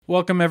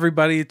Welcome,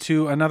 everybody,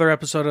 to another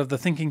episode of the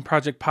Thinking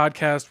Project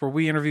podcast, where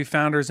we interview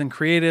founders and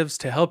creatives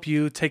to help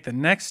you take the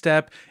next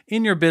step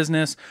in your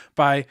business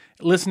by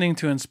listening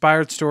to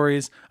inspired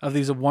stories of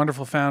these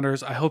wonderful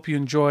founders. I hope you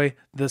enjoy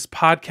this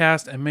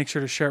podcast and make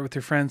sure to share it with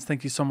your friends.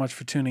 Thank you so much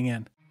for tuning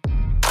in.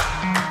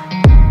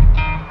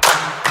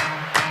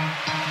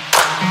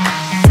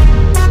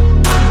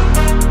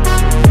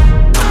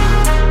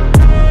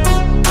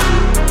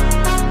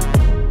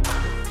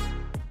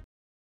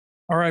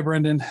 All right,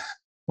 Brendan.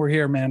 We're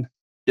here, man.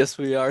 Yes,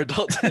 we are,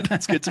 Dalton.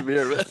 It's good to be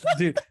here, man.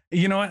 Dude,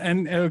 you know what?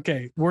 And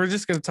okay, we're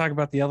just going to talk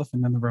about the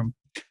elephant in the room.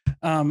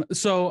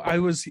 So I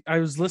was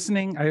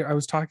listening. I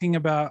was talking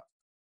about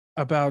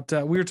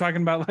we were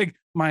talking about like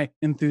my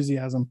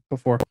enthusiasm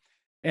before,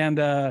 and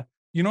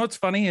you know what's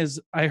funny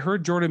is I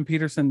heard Jordan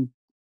Peterson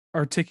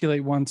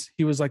articulate once.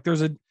 He was like,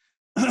 "There's a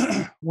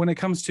when it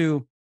comes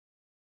to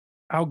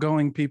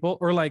outgoing people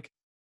or like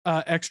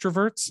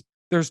extroverts,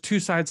 there's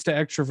two sides to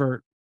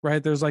extrovert."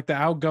 Right. There's like the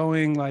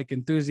outgoing, like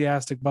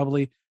enthusiastic,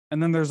 bubbly.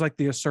 And then there's like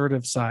the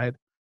assertive side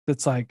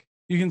that's like,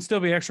 you can still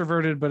be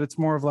extroverted, but it's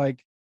more of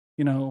like,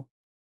 you know,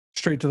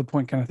 straight to the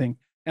point kind of thing.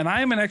 And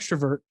I am an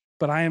extrovert,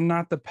 but I am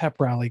not the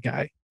pep rally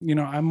guy. You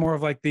know, I'm more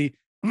of like the,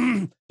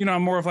 I'm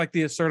more of like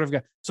the assertive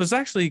guy. So it's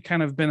actually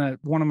kind of been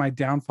one of my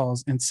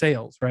downfalls in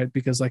sales, right?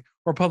 Because like,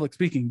 or public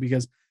speaking,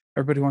 because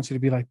everybody wants you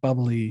to be like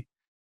bubbly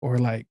or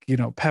like, you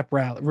know,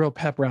 real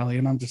pep rally.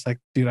 And I'm just like,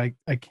 dude,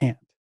 I can't,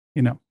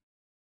 you know.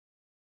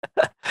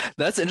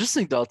 That's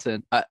interesting,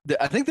 Dalton. I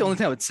think the only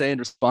thing I would say in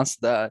response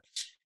to that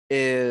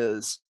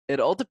is it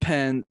all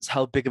depends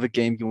how big of a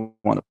game you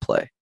want to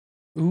play.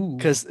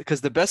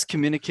 Because the best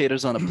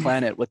communicators on a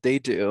planet, what they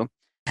do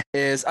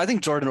is, I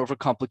think Jordan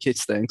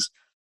overcomplicates things,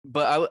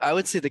 but I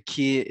would say the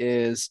key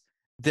is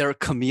they're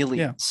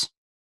chameleons.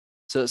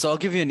 Yeah. So I'll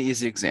give you an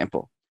easy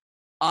example.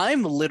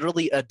 I'm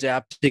literally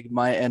adapting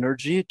my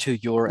energy to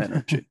your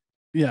energy.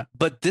 Yeah.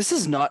 But this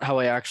is not how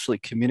I actually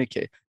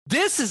communicate.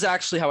 This is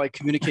actually how I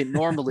communicate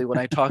normally when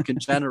I talk in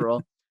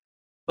general.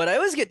 But I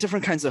always get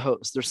different kinds of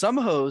hosts. There's some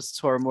hosts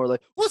who are more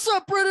like, "What's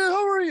up, Brendan?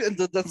 How are you?" And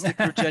that's like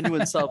their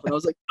genuine self. And I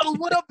was like, "Oh,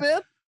 what up,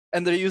 man?"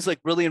 And they use like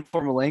really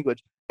informal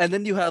language. And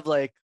then you have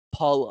like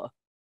Paula.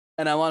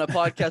 And I'm on a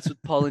podcast with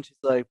Paula, and she's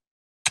like,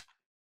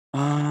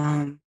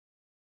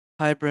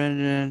 "Hi,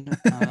 Brendan.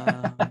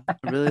 I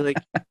really like."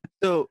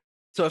 So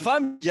if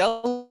I'm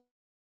yelling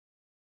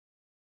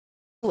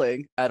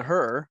at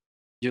her,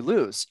 you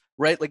lose,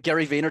 right? Like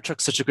Gary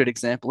Vaynerchuk's such a great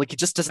example. Like he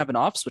just doesn't have an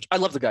off switch. I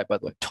love the guy, by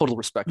the way, total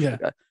respect for the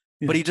guy,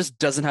 but he just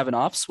doesn't have an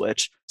off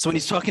switch. So when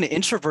he's talking to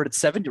introverted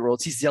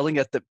 7-year-olds, he's yelling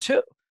at them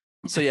too.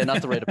 So yeah,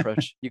 not the right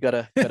approach. You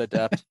gotta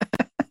adapt.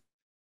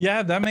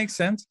 Yeah, that makes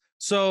sense.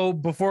 So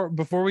before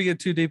we get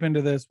too deep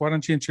into this, why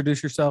don't you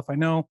introduce yourself? I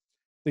know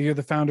that you're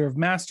the founder of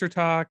Master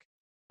Talk.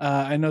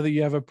 I know that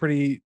you have a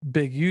pretty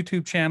big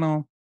YouTube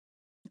channel.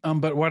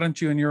 But why don't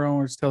you, in your own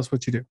words, tell us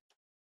what you do?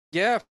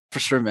 Yeah, for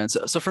sure, man.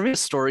 So for me, the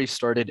story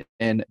started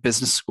in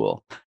business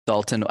school,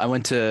 Dalton. I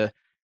went to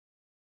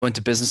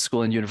business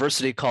school and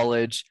university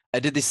college. I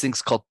did these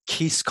things called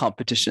case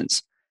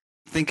competitions.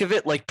 Think of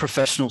it like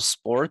professional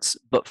sports,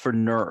 but for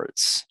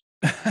nerds.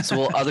 So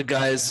while other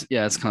guys,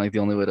 yeah, it's kind of like the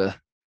only way to.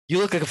 You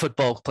look like a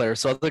football player,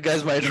 so other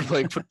guys might be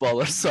playing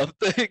football or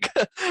something,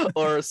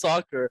 or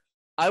soccer.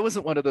 I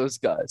wasn't one of those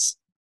guys.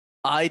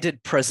 I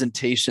did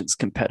presentations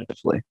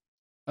competitively.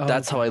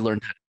 That's how I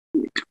learned how to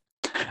speak.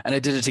 And I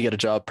did it to get a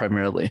job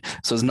primarily.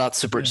 So it's not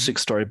super interesting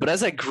story. But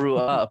as I grew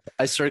up,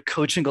 I started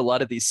coaching a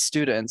lot of these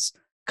students,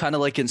 kind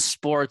of like in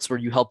sports where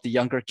you help the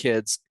younger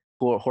kids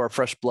who are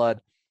fresh blood.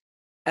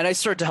 And I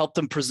started to help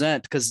them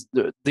present because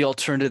the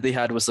alternative they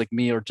had was like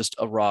me or just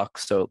a rock.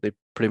 So they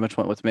pretty much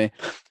went with me.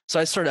 So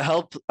I started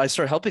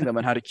helping them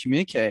on how to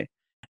communicate.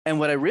 And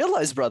what I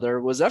realized, brother,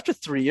 was after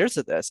 3 years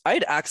of this, I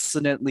had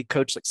accidentally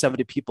coached like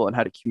 70 people on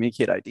how to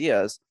communicate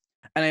ideas.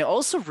 And I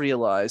also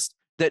realized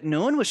that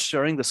no one was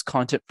sharing this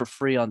content for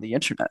free on the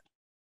internet.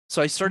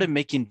 So I started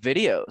making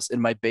videos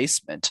in my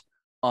basement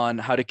on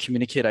how to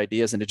communicate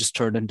ideas, and it just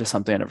turned into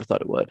something I never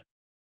thought it would.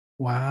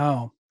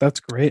 Wow, that's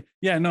great.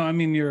 Yeah, no, I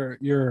mean your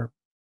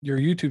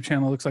YouTube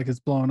channel looks like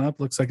it's blowing up,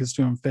 looks like it's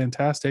doing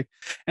fantastic.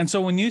 And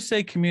so when you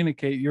say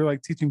communicate, you're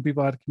like teaching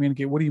people how to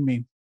communicate. What do you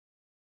mean?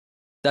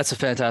 That's a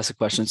fantastic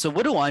question. So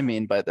what do I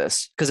mean by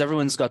this? Because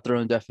everyone's got their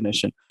own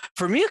definition.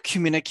 For me,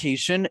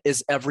 communication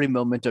is every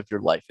moment of your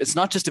life. It's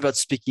not just about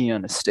speaking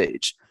on a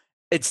stage.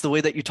 It's the way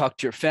that you talk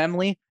to your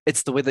family.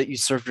 It's the way that you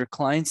serve your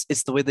clients.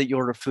 It's the way that you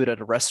order food at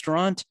a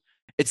restaurant.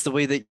 It's the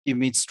way that you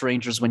meet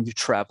strangers when you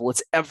travel.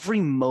 It's every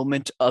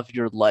moment of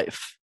your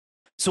life.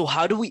 So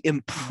how do we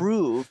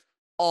improve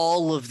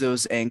all of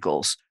those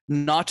angles?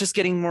 Not just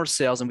getting more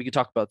sales, and we can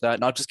talk about that,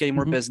 not just getting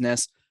more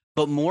business,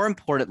 but more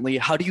importantly,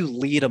 how do you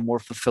lead a more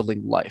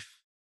fulfilling life?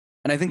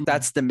 And I think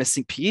that's the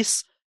missing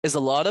piece is a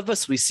lot of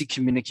us, we see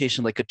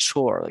communication like a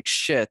chore, like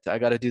shit, I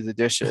got to do the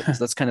dishes.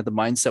 That's kind of the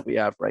mindset we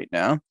have right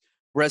now.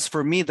 Whereas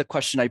for me, the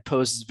question I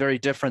pose is very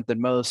different than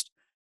most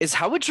is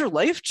how would your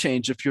life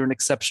change if you're an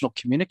exceptional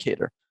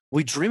communicator?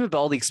 We dream about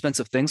all the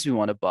expensive things we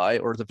want to buy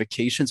or the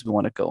vacations we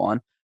want to go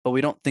on. but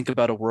we don't think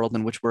about a world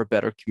in which we're a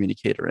better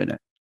communicator in it.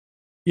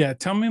 Yeah,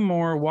 tell me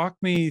more. Walk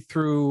me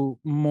through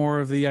more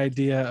of the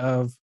idea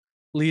of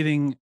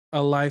leading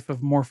a life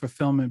of more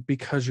fulfillment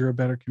because you're a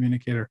better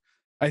communicator.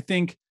 I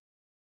think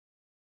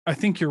I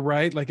think you're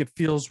right. Like it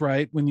feels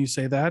right when you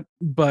say that,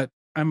 but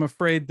I'm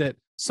afraid that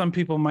some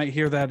people might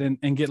hear that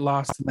and get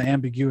lost in the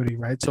ambiguity,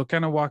 right? So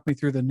kind of walk me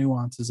through the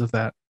nuances of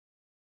that.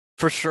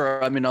 For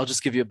sure. I mean, I'll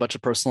just give you a bunch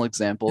of personal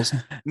examples.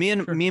 Sure. Me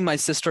and my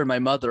sister and my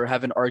mother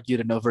haven't argued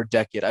in over a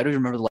decade. I don't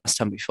even remember the last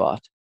time we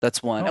fought.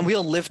 That's one. And Oh, we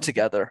all live okay.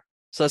 together.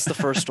 So that's the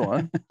first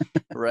one,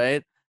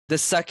 right? The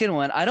second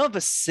one, I don't have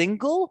a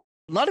single,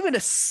 not even a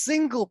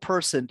single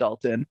person,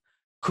 Dalton,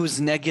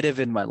 who's negative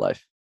in my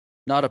life.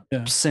 Not a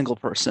Yeah. single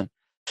person.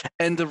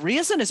 And the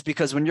reason is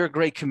because when you're a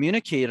great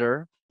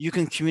communicator, you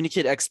can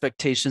communicate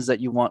expectations that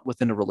you want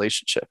within a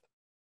relationship.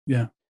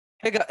 Yeah.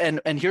 Hey,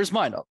 and here's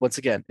mine. Once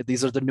again,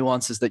 these are the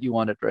nuances that you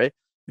wanted, right?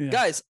 Yeah.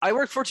 Guys, I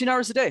work 14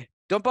 hours a day.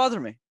 Don't bother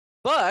me.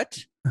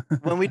 But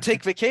when we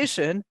take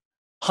vacation,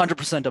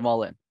 100% I'm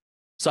all in.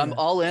 So I'm Yeah.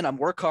 all in. I'm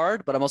work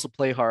hard, but I'm also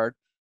play hard.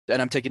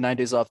 And I'm taking 9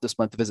 days off this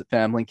month to visit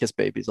family and kiss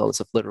babies, all this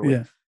stuff,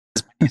 literally.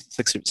 Yeah.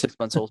 6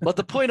 months old. But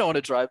the point I want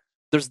to drive,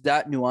 there's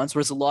that nuance.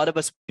 Whereas a lot of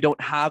us, we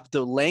don't have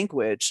the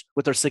language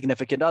with our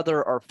significant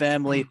other, our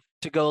family,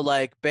 to go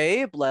like,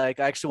 babe, like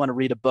I actually want to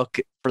read a book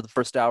for the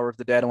first hour of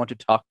the day. I don't want to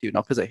talk to you,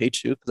 not because I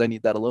hate you, because I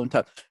need that alone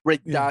time. Right.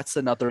 Yeah. That's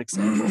another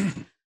example.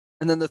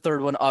 And then the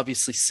third one,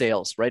 obviously,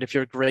 sales, right? If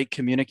you're a great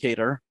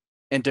communicator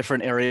in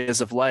different areas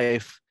of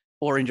life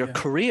or in your Yeah.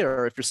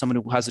 career, if you're someone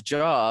who has a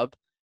job,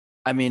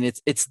 I mean,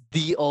 it's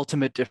the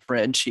ultimate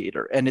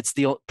differentiator, and it's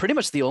the pretty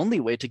much the only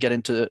way to get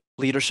into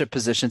leadership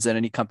positions in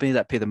any company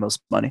that pay the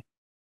most money.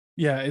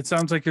 Yeah, it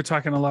sounds like you're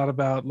talking a lot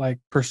about like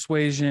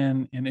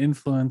persuasion and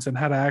influence and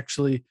how to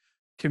actually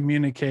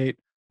communicate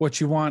what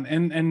you want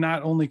and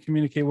not only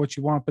communicate what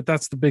you want, but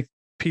that's the big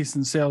piece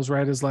in sales,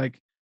 right? Is like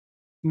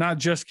not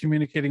just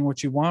communicating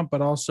what you want,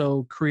 but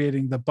also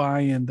creating the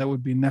buy-in that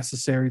would be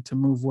necessary to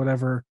move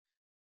whatever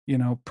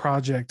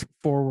project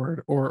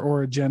forward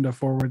or agenda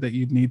forward that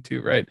you'd need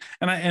to, right?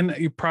 And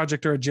your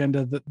project or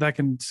agenda, that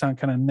can sound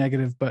kind of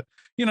negative, but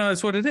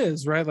that's what it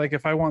is, right? Like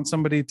if I want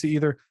somebody to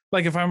either,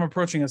 like if I'm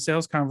approaching a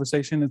sales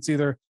conversation, it's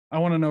either I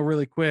want to know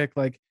really quick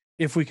like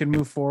if we can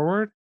move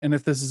forward and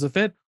if this is a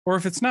fit, or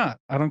if it's not.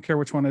 I don't care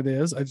which one it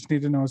is, I just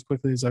need to know as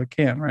quickly as I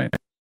can, right?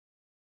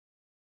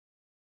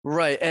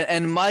 Right.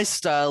 And my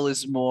style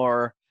is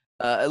more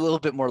a little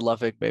bit more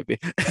loving, maybe.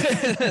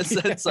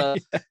 It's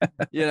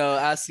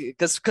asking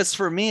because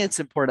for me it's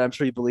important. I'm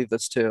sure you believe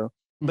this too.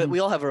 But Mhm. we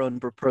all have our own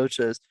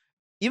approaches.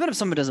 Even if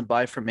someone doesn't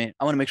buy from me,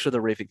 I want to make sure they're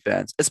raving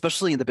fans,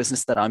 especially in the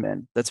business that I'm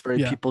in. That's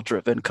very Yeah, people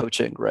driven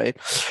coaching, right?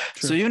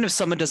 So true. even if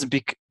someone doesn't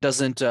buy,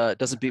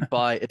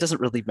 it doesn't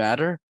really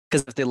matter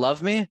because if they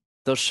love me,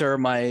 they'll share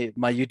my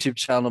YouTube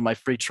channel, my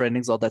free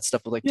trainings, all that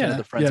stuff with like 10 of Yeah,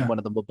 their friends, and yeah, one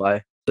of them will buy.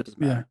 So it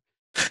doesn't yeah. matter.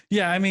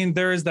 Yeah, I mean,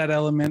 there is that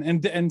element,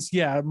 and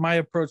yeah, my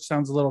approach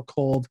sounds a little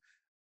cold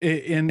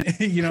in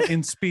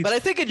in speech. But I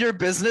think in your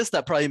business,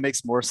 that probably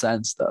makes more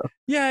sense, though.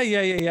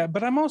 Yeah.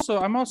 But I'm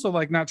also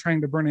like not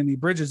trying to burn any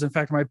bridges. In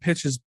fact, my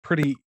pitch is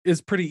pretty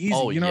easy.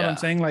 Oh You know what I'm yeah,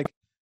 saying? Like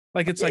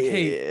it's like,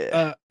 hey,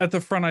 yeah. at the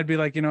front, I'd be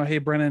like, hey,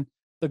 Brennan,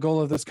 the goal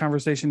of this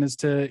conversation is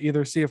to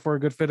either see if we're a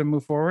good fit and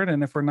move forward,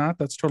 and if we're not,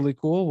 that's totally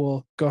cool.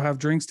 We'll go have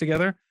drinks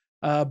together.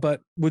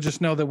 But we'll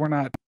just know that we're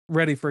not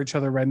ready for each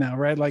other right now,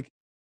 right? Like,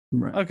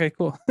 Right. okay,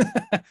 cool.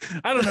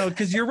 I don't know,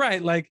 because you're right.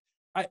 Like,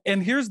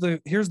 and here's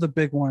the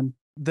big one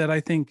that I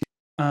think,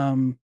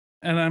 and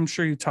I'm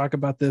sure you talk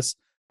about this.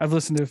 I've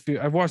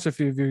watched a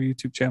few of your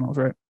YouTube channels,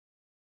 right,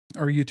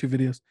 or YouTube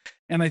videos,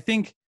 and I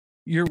think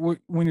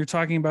when you're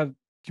talking about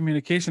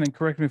communication, and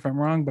correct me if I'm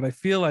wrong, but I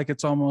feel like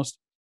it's almost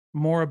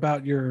more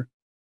about your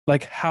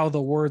like how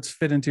the words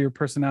fit into your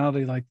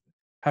personality, like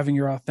having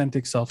your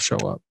authentic self show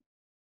up.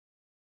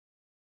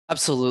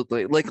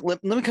 Absolutely. Like,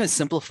 let me kind of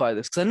simplify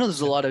this because I know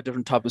there's a Yeah, lot of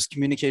different topics: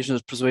 communication,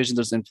 there's persuasion,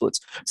 there's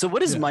influence. So,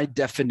 what is yeah, my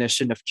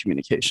definition of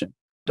communication, okay,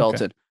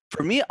 Dalton?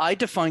 For me, I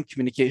define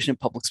communication and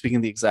public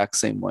speaking the exact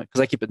same way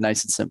because I keep it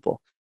nice and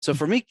simple. So,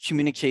 for me,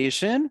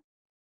 communication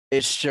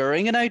is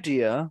sharing an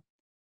idea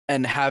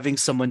and having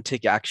someone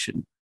take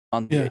action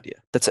on the yeah, idea.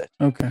 That's it.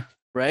 okay,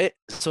 Right.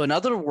 So, in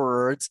other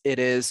words, it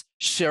is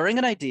sharing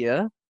an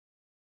idea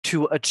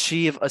to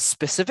achieve a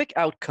specific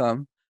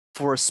outcome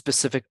for a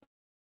specific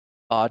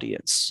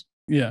audience.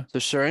 yeah, So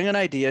sharing an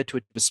idea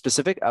to a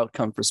specific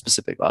outcome for a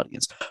specific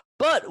audience.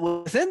 But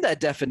within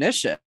that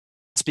definition,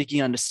 speaking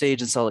on the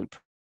stage and selling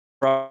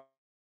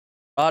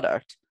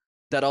product,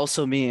 that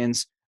also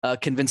means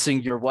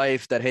convincing your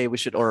wife that, hey, we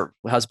should, or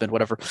husband,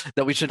 whatever,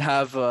 that we should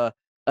have a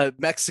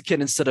Mexican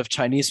instead of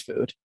Chinese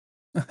food,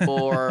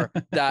 or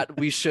that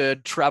we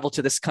should travel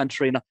to this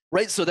country. And,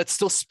 right. So that's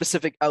still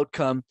specific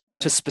outcome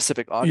to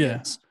specific yeah,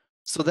 audience.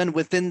 So then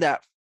within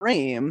that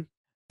frame,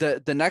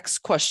 the next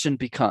question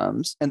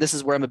becomes, and this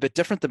is where I'm a bit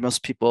different than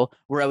most people,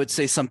 where I would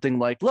say something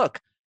like, look,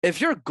 if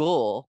your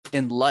goal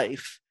in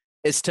life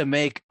is to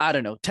make, I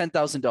don't know,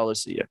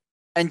 $10,000 a year,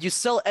 and you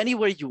sell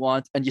anywhere you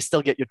want and you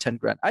still get your 10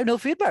 grand, I have no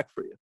feedback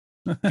for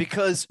you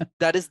because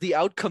that is the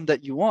outcome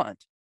that you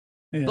want.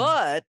 Yeah.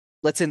 But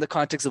let's say in the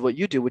context of what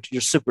you do, which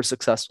you're super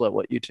successful at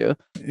what you do,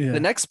 Yeah. the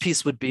next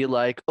piece would be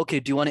like, okay,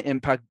 do you want to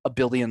impact 1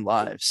 billion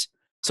lives?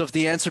 So if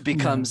the answer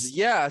becomes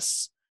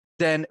yes,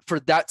 then for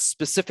that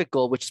specific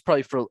goal, which is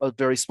probably for a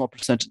very small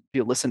percentage of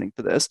people listening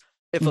to this,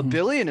 if a Mhm.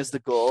 billion is the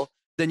goal,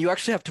 then you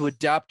actually have to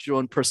adapt your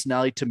own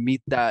personality to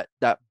meet that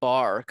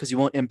bar, because you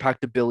won't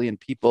impact 1 billion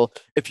people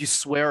if you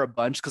swear a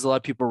bunch, because a lot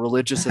of people are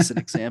religious as an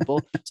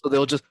example. So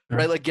they'll just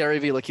right, like Gary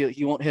Vee, like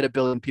he won't hit 1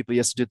 billion people. He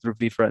has to do it through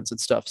VeeFriends and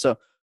stuff. So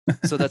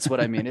that's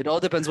what I mean. It all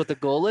depends what the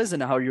goal is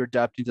and how you're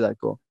adapting to that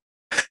goal.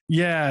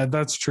 Yeah,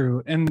 that's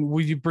true. And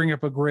you bring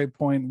up a great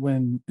point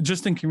when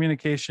just in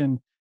communication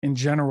in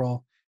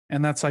general,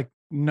 and that's like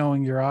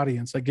knowing your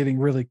audience, like getting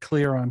really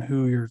clear on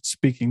who you're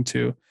speaking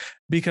to.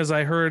 Because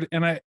I heard,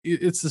 and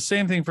it's the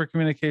same thing for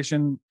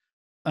communication.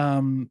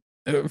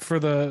 For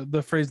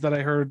the phrase that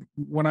I heard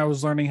when I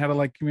was learning how to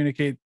like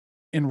communicate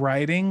in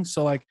writing.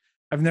 So like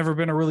I've never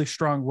been a really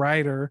strong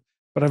writer,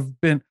 but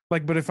I've been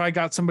like, but if I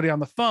got somebody on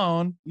the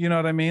phone, you know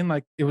what I mean?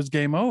 Like it was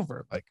game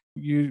over. Like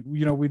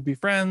we'd be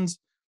friends.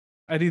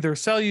 I'd either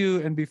sell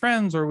you and be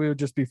friends, or we would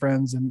just be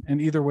friends,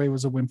 and either way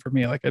was a win for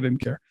me. Like I didn't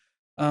care.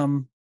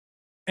 Um,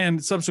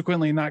 and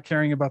subsequently, not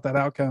caring about that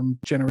outcome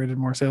generated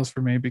more sales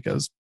for me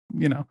because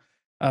you know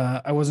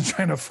I wasn't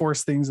trying to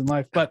force things in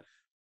life. But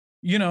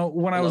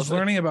when I was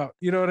learning about,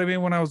 you know what I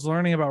mean? When I was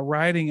learning about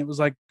writing, it was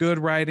like good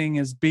writing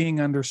is being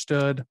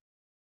understood.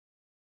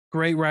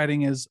 Great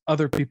writing is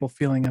other people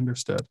feeling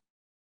understood.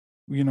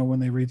 When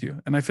they read you,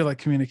 and I feel like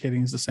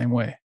communicating is the same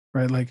way,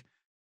 right? Like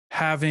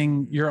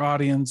having your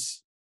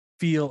audience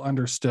feel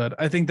understood.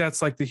 I think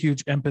that's like the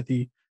huge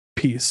empathy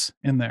piece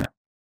in there.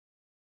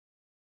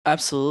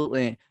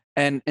 Absolutely.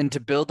 And to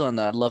build on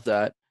that, I love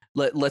that.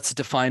 Let's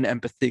define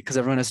empathy, because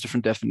everyone has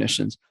different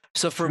definitions.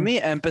 So for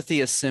me, empathy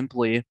is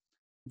simply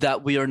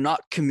that we are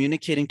not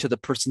communicating to the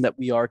person that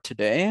we are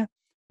today.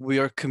 We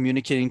are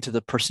communicating to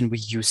the person we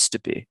used to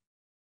be.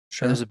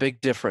 Sure. And there's a big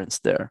difference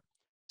there.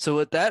 So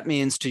what that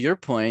means, to your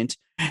point,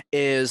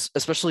 is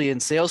especially in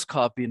sales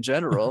copy in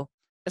general,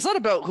 it's not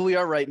about who we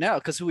are right now,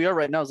 because who we are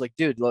right now is like,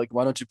 dude, like,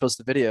 why don't you post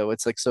a video?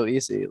 It's like so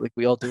easy. Like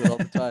we all do it all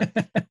the time.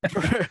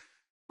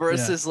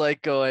 Versus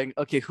like going,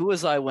 okay, who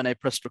was I when I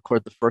pressed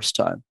record the first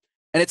time?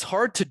 And it's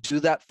hard to do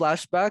that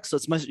flashback. So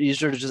it's much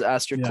easier to just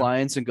ask your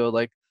clients and go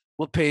like,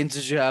 what pains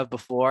did you have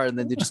before? And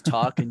then they just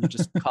talk and you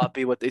just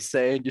copy what they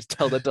say and just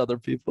tell that to other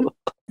people.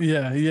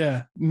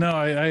 Yeah. No,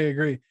 I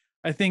agree.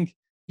 I think,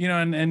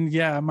 and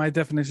yeah, my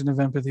definition of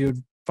empathy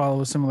would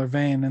follow a similar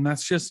vein. And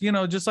that's just,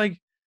 just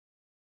like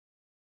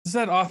it's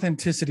that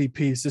authenticity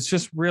piece. It's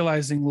just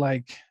realizing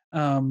like,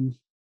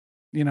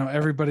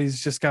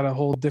 everybody's just got a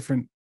whole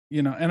different,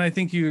 and I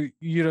think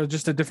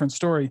just a different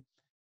story.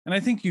 And I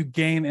think you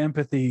gain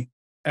empathy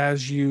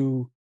as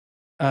you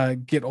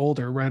get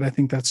older, right? I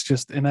think that's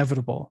just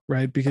inevitable,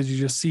 right? Because you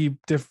just see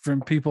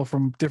different people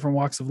from different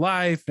walks of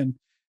life, and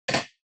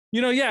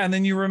and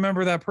then you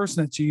remember that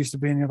person that you used to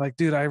be, and you're like,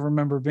 dude, I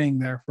remember being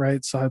there,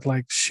 right? So I'd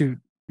like, shoot,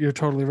 you're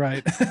totally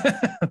right.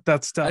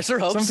 That's tough. I sure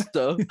hope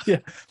so. Yeah.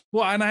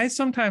 Well, and I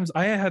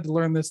had to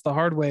learn this the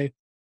hard way,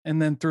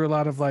 and then through a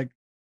lot of like,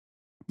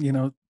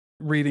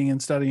 reading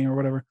and studying or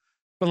whatever.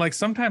 But like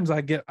sometimes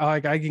I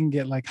can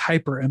get like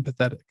hyper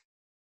empathetic,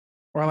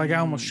 or like I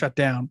almost shut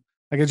down.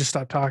 Like I just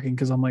stopped talking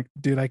because I'm like,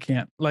 dude, I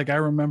can't. Like I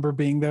remember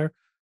being there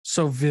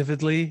so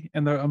vividly,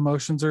 and the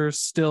emotions are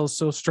still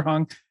so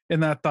strong in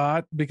that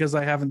thought because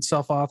I haven't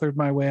self-authored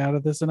my way out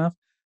of this enough.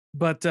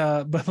 But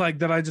like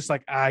that, I just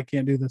like I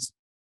can't do this,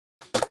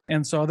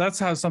 and so that's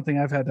how something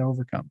I've had to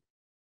overcome.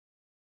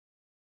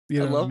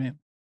 You know what I mean?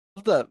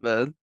 Love that,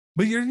 man.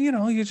 But you're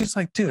just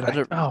like, dude,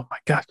 oh my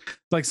gosh.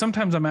 Like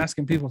sometimes I'm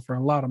asking people for a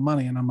lot of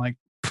money, and I'm like,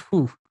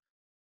 phew.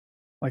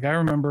 Like I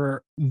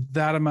remember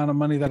that amount of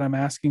money that I'm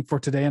asking for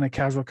today in a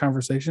casual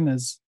conversation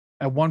is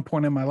at one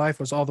point in my life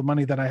was all the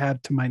money that I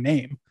had to my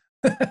name.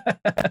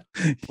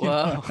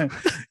 Wow.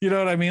 You know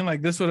what I mean?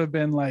 Like this would have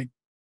been like,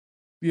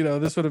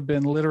 this would have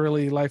been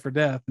literally life or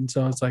death. And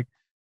so it's like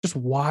just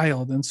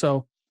wild. And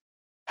so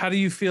how do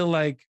you feel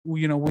like,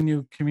 when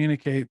you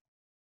communicate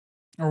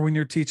or when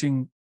you're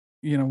teaching,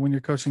 when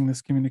you're coaching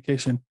this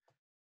communication,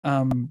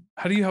 how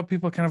do you help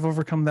people kind of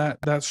overcome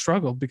that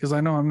struggle? Because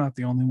I know I'm not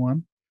the only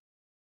one.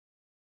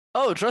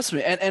 Oh, trust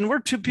me. And we're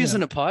two peas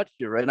in a pod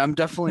here, right? And I'm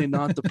definitely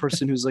not the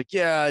person who's like,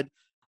 yeah,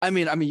 I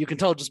mean, you can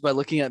tell just by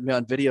looking at me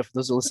on video, for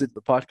those who listen to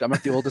the podcast, I'm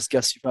not the oldest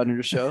guest you've had on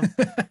your show,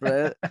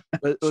 right?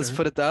 Let's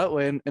put it that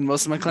way. And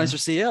most of my clients are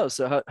CEOs.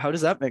 So how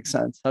does that make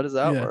sense? How does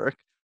that work?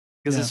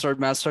 Because I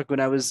started MasterTalk when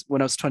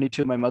I was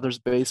 22 in my mother's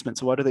basement.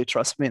 So why do they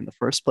trust me in the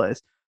first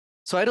place?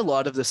 So I had a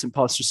lot of this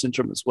imposter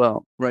syndrome as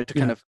well, right? To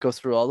kind of go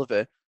through all of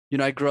it.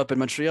 I grew up in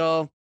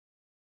Montreal.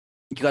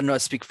 You got to know how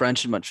to speak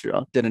French in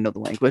Montreal. Didn't know the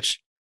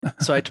language.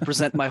 So I had to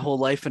present my whole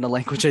life in a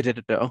language I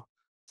didn't know.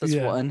 So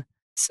that's one.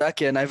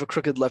 Second, I have a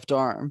crooked left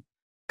arm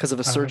because of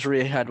a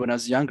surgery I had when I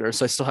was younger.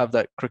 So I still have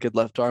that crooked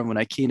left arm when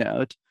I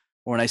keynote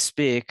or when I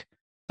speak.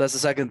 That's the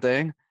second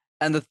thing.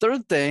 And the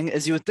third thing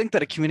is you would think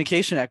that a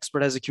communication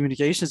expert has a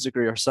communications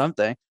degree or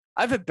something.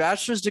 I have a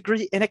bachelor's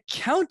degree in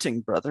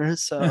accounting, brother.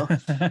 So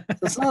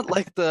it's not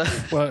like the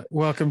Well,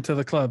 welcome to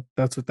the club.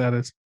 That's what that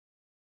is.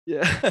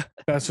 yeah.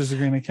 Bachelor's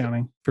degree in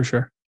accounting for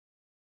sure.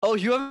 Oh,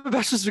 you have a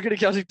bachelor's degree in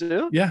accounting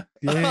too? Yeah,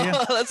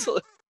 yeah. That's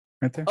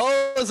Right there.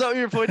 oh, is that what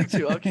you're pointing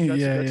to? Okay, gotcha,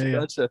 Yeah, gotcha, yeah.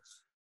 gotcha.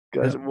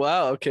 Gotcha.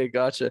 Wow. Okay,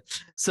 gotcha.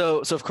 So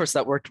of course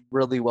that worked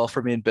really well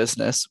for me in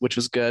business, which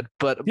was good.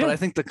 But Yeah. I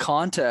think the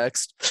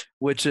context,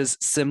 which is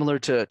similar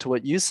to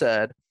what you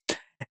said,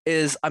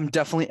 is I'm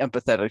definitely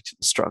empathetic to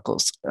the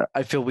struggles.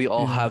 I feel we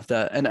all Yeah. have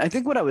that. And I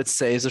think what I would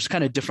say is there's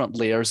kind of different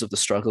layers of the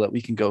struggle that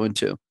we can go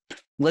into.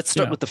 Let's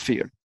start Yeah. with the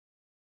fear.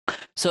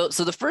 So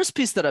the first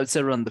piece that I would say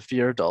around the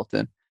fear,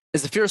 Dalton,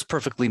 is the fear is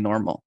perfectly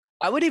normal.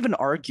 I would even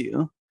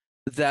argue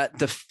that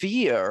the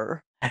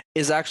fear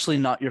is actually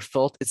not your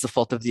fault. It's the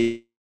fault of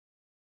the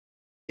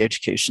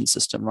education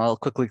system. I'll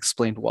quickly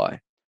explain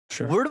why.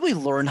 Sure. Where do we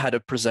learn how to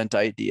present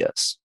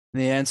ideas?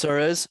 And the answer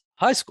is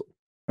high school,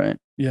 right?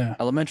 Yeah.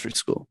 Elementary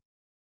school.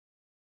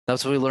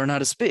 That's where we learn how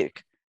to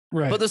speak.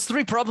 Right. But there's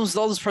three problems with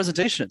all those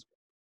presentations,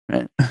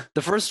 right?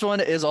 The first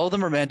one is all of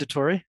them are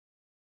mandatory.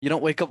 You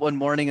don't wake up one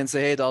morning and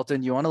say, "Hey,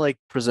 Dalton, you want to like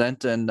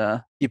present and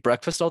eat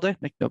breakfast all day?"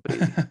 Like nobody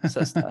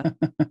says that.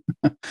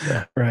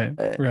 Yeah.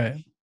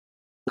 Right.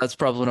 That's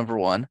problem number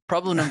one.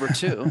 Problem number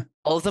two,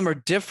 all of them are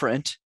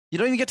different. You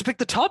don't even get to pick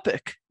the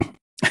topic.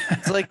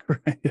 It's like,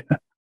 right, yeah.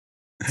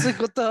 It's like,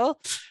 what the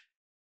hell?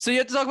 So you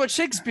have to talk about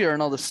Shakespeare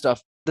and all this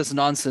stuff, this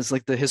nonsense,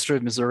 like the history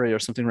of Missouri or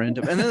something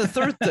random. And then the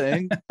third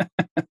thing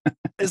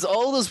is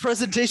all those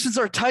presentations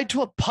are tied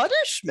to a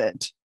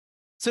punishment.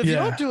 So if you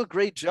don't do a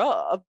great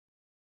job,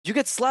 you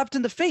get slapped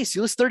in the face.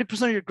 You lose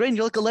 30% of your grade and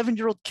you're like an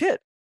 11-year-old kid.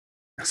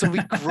 So we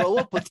grow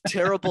up with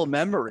terrible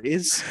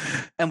memories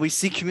and we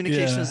see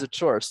communication as a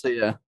chore. So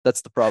yeah,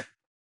 that's the problem.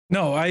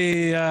 No,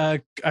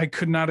 I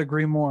could not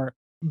agree more,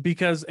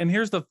 because, and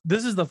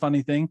this is the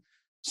funny thing.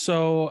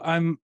 So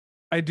I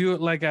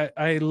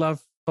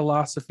love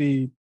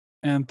philosophy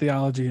and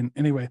theology. And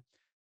anyway,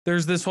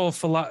 there's this whole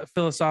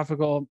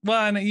philosophical,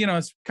 well, and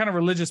it's kind of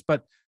religious,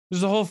 but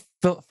there's a whole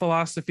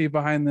philosophy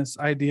behind this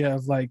idea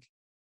of like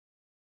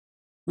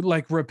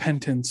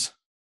repentance.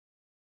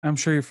 I'm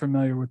sure you're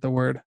familiar with the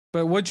word,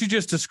 but what you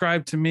just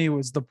described to me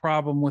was the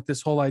problem with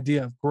this whole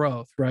idea of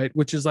growth, right?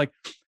 Which is like,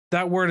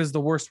 that word is the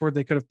worst word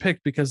they could have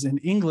picked, because in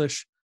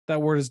English,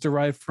 that word is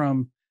derived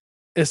from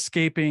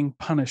escaping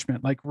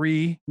punishment. Like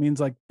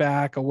means like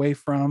back, away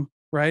from,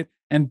 right?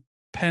 And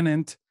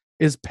penant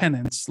is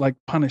penance, like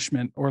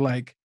punishment, or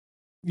like,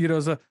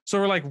 so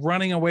we're like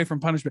running away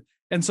from punishment.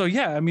 And so,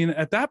 yeah, I mean,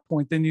 at that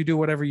point, then you do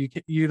whatever you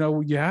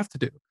have to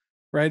do,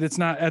 right? It's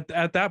not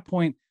at that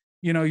point,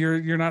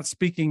 you're not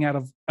speaking out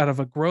of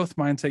a growth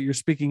mindset. You're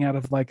speaking out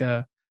of like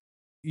a,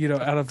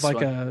 out of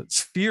like a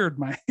feared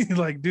mind.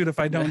 Like, dude, if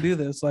I don't do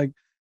this, like,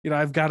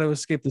 I've got to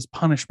escape this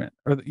punishment,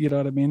 or you know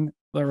what I mean?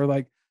 Or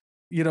like,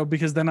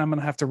 because then I'm going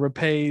to have to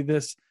repay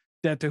this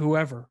debt to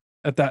whoever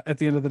at the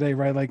end of the day,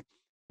 right? Like,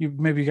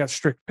 maybe you got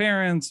strict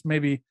parents,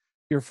 maybe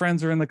your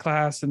friends are in the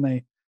class and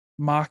they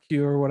mock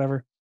you or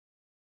whatever.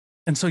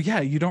 And so, yeah,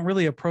 you don't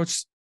really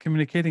approach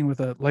communicating with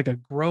a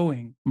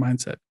growing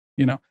mindset.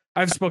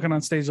 I've spoken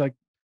on stage like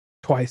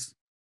twice,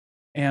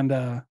 and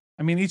I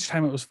mean, each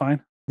time it was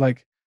fine.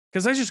 Like,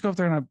 because I just go up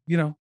there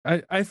and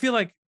I feel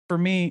like for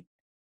me,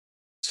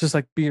 it's just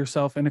like, be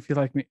yourself. And if you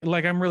like me,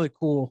 like, I'm really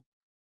cool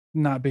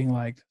not being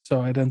liked.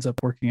 So it ends up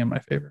working in my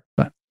favor.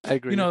 But I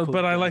agree.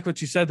 But I like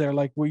what you said there.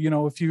 Like, well,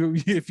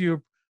 if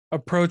you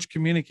approach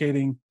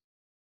communicating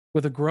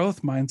with a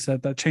growth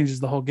mindset, that changes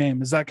the whole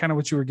game. Is that kind of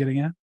what you were getting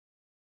at?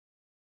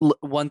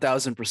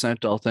 1000%,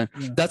 Dalton.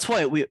 Yeah. That's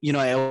why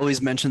I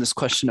always mention this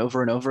question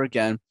over and over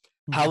again.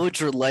 Mm-hmm. How would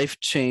your life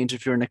change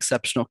if you're an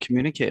exceptional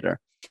communicator?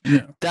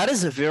 Yeah. That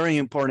is a very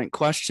important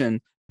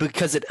question,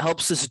 because it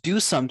helps us do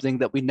something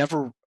that we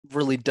never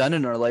really done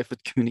in our life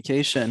with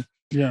communication.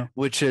 Yeah.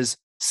 Which is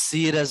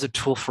see it as a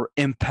tool for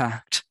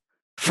impact,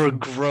 for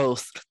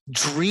growth,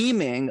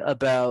 dreaming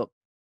about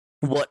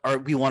what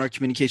we want our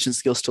communication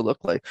skills to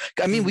look like.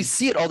 I mean, we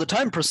see it all the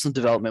time, personal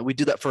development. We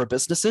do that for our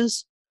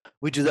businesses.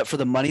 We do that for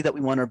the money that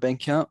we want in our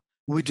bank account.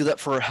 We do that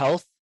for our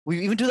health.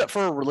 We even do that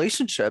for our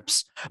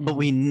relationships, but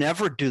we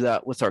never do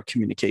that with our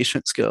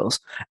communication skills.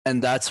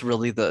 And that's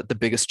really the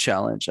biggest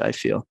challenge, I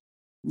feel.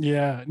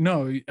 Yeah,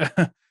 no,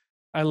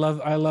 I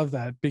love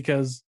that,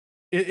 because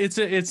it's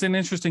an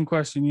interesting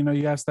question.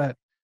 You asked that,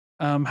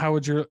 how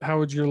would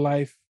your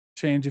life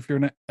change if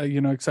you're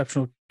an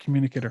exceptional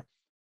communicator?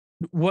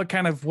 What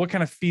kind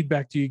of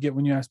feedback do you get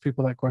when you ask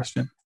people that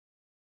question?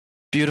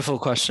 Beautiful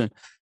question.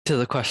 To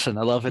the question.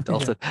 I love it,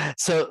 Dalton. Yeah.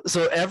 So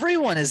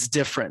everyone is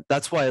different.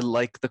 That's why I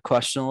like the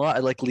question a lot. I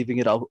like leaving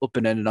it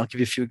open-ended. I'll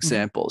give you a few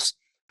examples.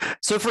 Mm-hmm.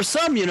 So for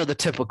some, the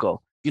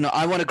typical,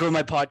 I want to grow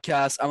my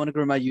podcast. I want to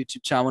grow my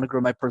YouTube channel. I want to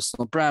grow my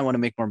personal brand. I want to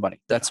make more money.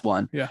 That's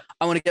one. Yeah.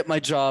 I want to get my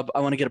job. I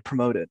want to get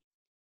promoted.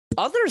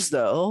 Others,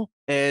 though,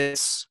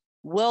 is,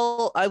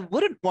 well, I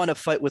wouldn't want to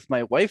fight with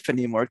my wife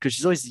anymore because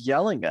she's always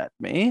yelling at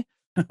me.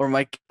 Or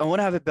I want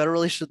to have a better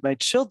relationship with my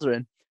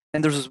children.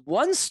 And there's this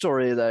one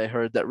story that I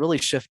heard that really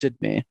shifted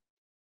me.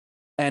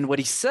 And what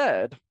he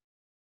said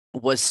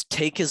was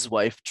take his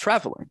wife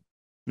traveling.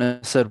 And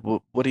I said,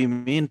 what do you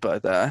mean by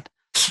that?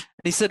 And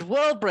he said,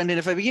 well, Brendan,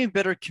 if I became a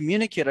better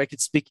communicator, I could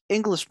speak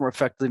English more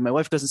effectively. My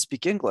wife doesn't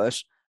speak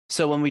English.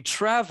 So when we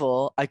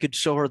travel, I could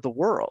show her the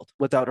world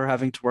without her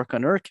having to work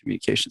on her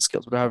communication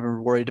skills, without having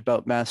her worried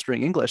about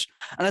mastering English.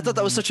 And I thought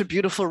that was such a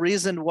beautiful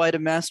reason why to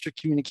master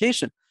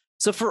communication.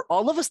 So for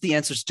all of us, the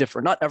answer is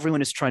different. Not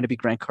everyone is trying to be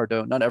Grant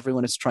Cardone. Not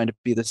everyone is trying to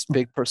be this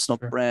big personal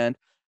brand.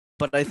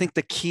 But I think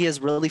the key is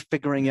really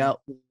figuring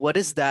out what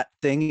is that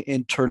thing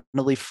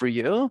internally for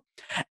you.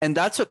 And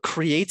that's what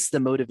creates the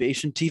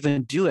motivation to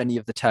even do any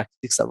of the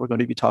tactics that we're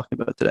going to be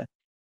talking about today.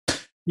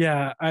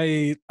 Yeah,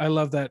 I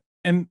love that.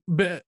 And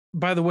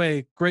by the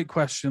way, great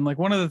question. Like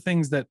one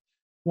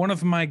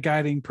of my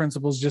guiding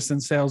principles just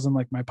in sales and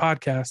like my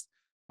podcast,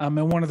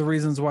 and one of the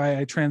reasons why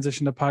I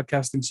transitioned to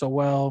podcasting so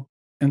well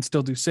and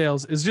still do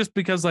sales is just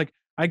because like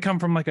I come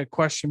from like a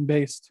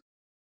question-based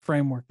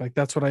framework. Like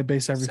that's what I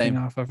base everything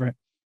off of, right?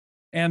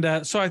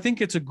 And so I think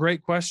it's a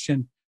great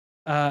question.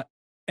 And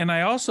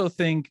I also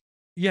think,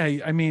 yeah,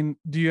 I mean,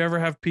 do you ever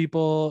have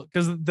people,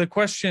 because the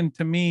question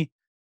to me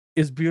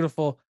is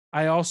beautiful.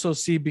 I also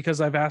see, because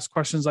I've asked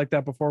questions like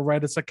that before,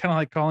 right? It's like kind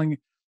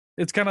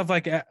of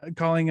like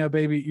calling a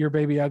baby, your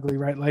baby ugly,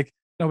 right? Like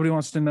nobody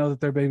wants to know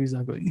that their baby's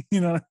ugly, you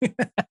know?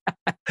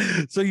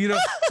 So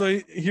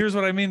here's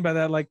what I mean by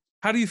that. Like,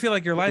 how do you feel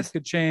like your life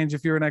could change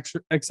if you're an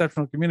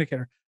exceptional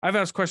communicator? I've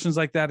asked questions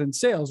like that in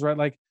sales, right?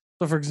 Like,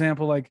 so for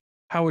example, like,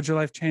 how would your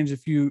life change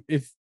if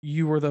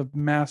you were the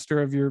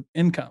master of your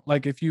income?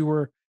 Like if you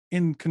were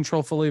in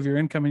control fully of your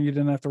income and you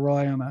didn't have to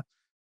rely on a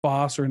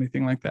boss or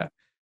anything like that.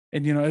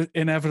 And, you know,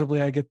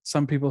 inevitably I get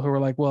some people who are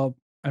like, well,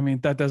 I mean,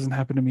 that doesn't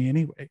happen to me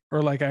anyway.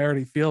 Or like, I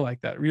already feel like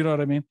that. You know what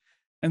I mean?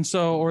 And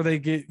so, or they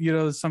get, you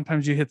know,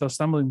 sometimes you hit those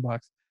stumbling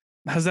blocks.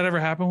 Has that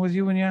ever happened with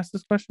you when you ask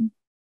this question?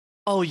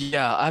 Oh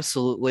yeah,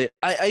 absolutely.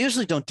 I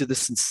usually don't do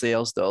this in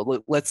sales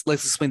though. Let's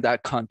explain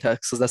that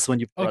context because that's the one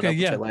you brought up,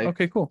 which I like.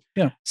 Okay, cool.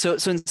 Yeah. So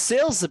in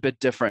sales is a bit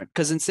different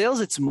because in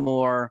sales it's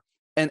more,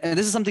 and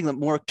this is something that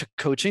more to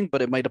coaching,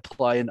 but it might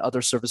apply in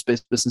other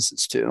service-based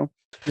businesses too.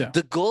 Yeah.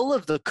 The goal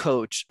of the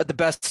coach, at the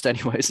best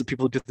anyways, the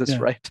people who do this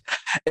right,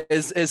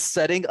 is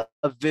setting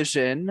a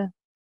vision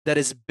that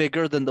is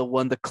bigger than the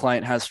one the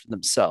client has for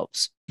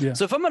themselves. Yeah.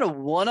 So if I'm on a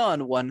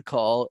one-on-one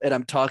call and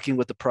I'm talking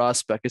with the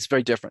prospect, it's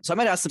very different. So I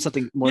might ask them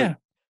something more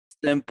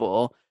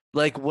simple,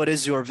 like, what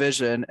is your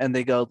vision? And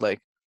they go like,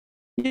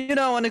 you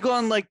know, I want to go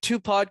on like 2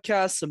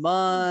 podcasts a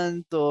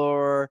month,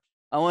 or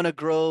I want to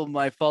grow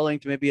my following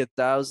to maybe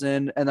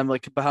 1,000. And I'm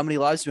like, but how many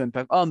lives do you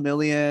impact? Oh,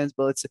 millions.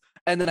 But it's,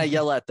 and then I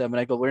yell at them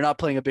and I go, we're not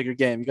playing a bigger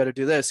game. You got to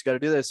do this. You got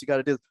to do this. You got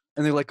to do this.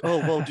 And they're like, oh,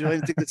 well, do I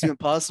think that's even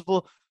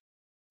possible?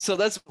 So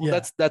that's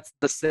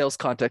the sales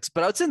context.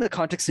 But I would say in the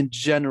context in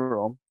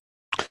general,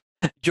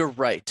 you're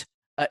right,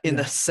 in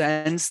the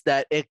sense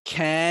that it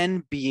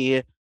can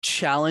be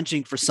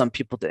challenging for some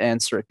people to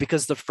answer it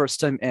because the first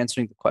time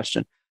answering the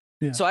question.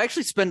 Yeah. So I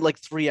actually spend like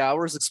 3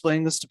 hours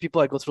explaining this to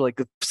people. I go through like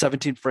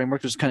 17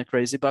 frameworks, which is kind of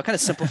crazy, but I kind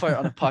of simplify it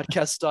on a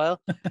podcast style,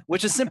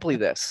 which is simply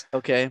this.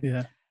 Okay.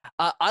 Yeah.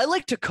 I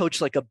like to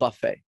coach like a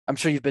buffet. I'm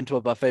sure you've been to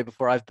a buffet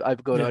before.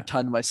 I've go to a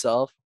ton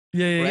myself.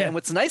 Yeah. And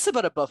what's nice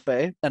about a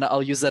buffet, and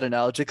I'll use that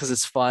analogy because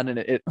it's fun and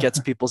it gets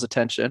people's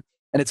attention,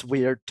 and it's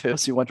weird too.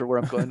 So you wonder where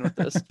I'm going with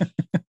this.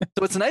 So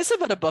what's nice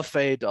about a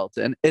buffet,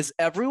 Dalton, is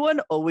everyone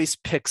always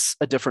picks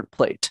a different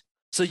plate.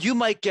 So you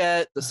might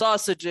get the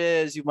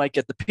sausages, you might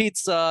get the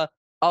pizza.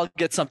 I'll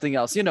get something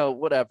else, you know,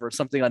 whatever,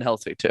 something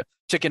unhealthy too,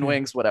 chicken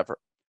wings, whatever.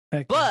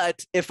 Okay.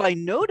 But if I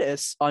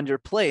notice on your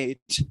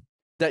plate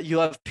that you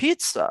have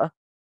pizza,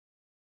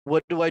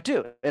 what do I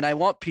do? And I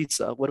want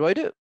pizza. What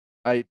do?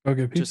 I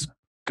just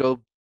go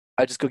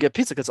get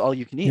pizza because all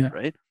you can eat,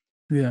 right?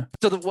 Yeah.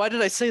 So why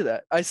did I say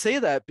that? I say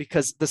that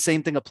because the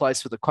same thing applies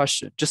for the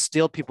question. Just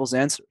steal people's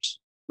answers.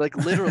 Like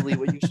literally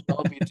what you should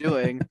all be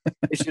doing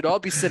is you should all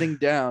be sitting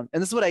down.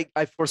 And this is what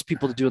I force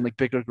people to do in like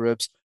bigger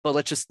groups. But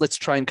let's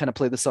try and kind of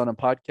play this on a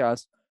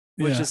podcast,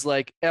 which is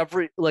like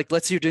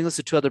let's say you're doing this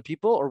to 2 other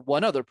people or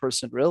 1 other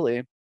person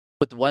really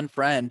with 1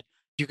 friend.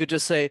 You could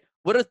just say,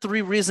 what are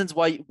 3 reasons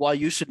why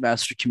you should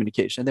master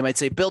communication? They might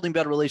say building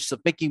better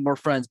relationships, making more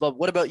friends, but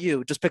what about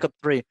you? Just pick up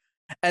 3.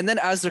 And then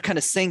as they're kind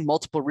of saying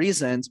multiple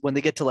reasons, when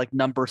they get to like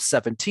number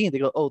 17, they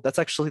go, oh, that's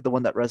actually the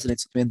one that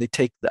resonates with me. And they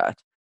take that.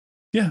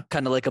 Yeah.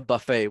 Kind of like a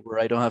buffet where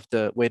I don't have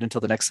to wait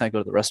until the next time I go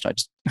to the restaurant.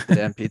 Just eat the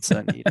damn pizza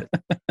and eat it.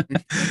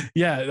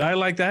 Yeah, I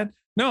like that.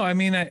 No, I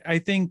mean, I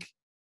think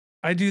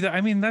I do that.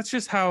 I mean, that's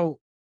just how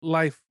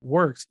life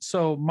works.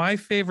 So my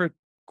favorite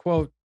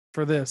quote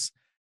for this,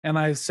 and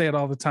I say it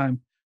all the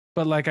time,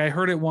 but like I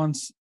heard it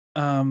once.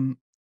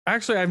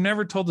 Actually, I've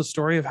never told the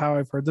story of how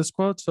I've heard this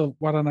quote. So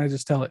why don't I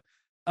just tell it?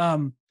 I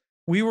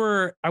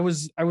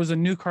was a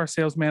new car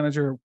sales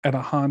manager at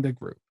a Honda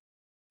group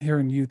here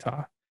in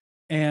Utah.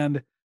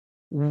 And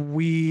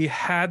we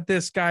had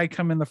this guy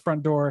come in the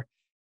front door.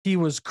 He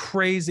was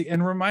crazy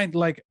and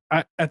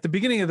at the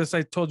beginning of this,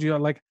 I told you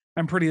like,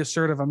 I'm pretty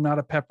assertive. I'm not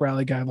a pep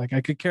rally guy. Like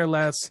I could care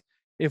less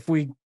if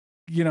we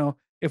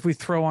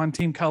throw on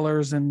team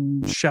colors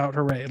and shout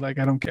hooray, like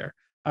I don't care.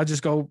 I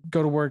just go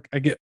to work.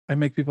 I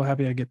make people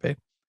happy. I get paid.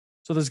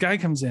 So this guy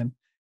comes in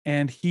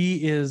and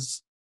he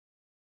is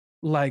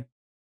like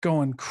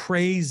going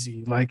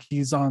crazy. Like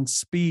he's on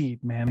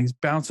speed, man. He's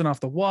bouncing off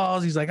the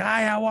walls. He's like,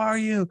 "Hi, how are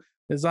you?"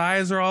 His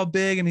eyes are all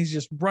big and he's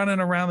just running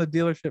around the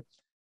dealership.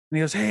 And he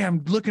goes, "Hey,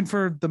 I'm looking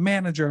for the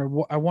manager.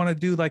 I want to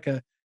do like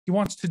a, he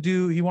wanted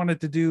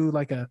to do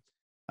like a,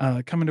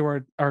 come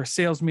into our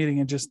sales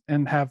meeting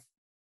and have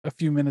a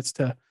few minutes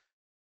to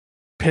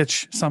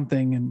pitch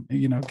something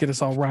and, get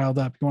us all riled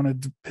up. He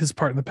wanted his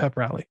part in the pep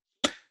rally."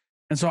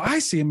 And so I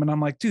see him and I'm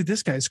like, "Dude,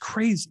 this guy's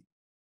crazy."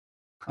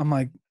 I'm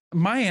like,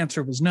 my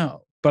answer was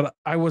no, but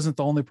I wasn't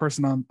the only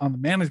person on the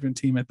management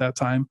team at that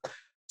time.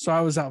 So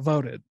I was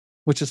outvoted,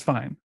 which is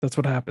fine. That's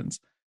what happens.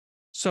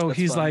 So That's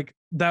he's fine. like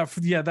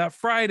that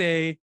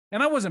Friday,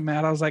 and I wasn't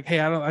mad. I was like,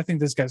 "Hey, I think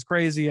this guy's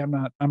crazy. I'm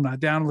not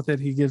down with it.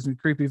 He gives me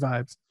creepy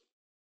vibes."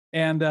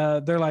 And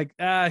they're like,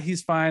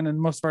 "He's fine."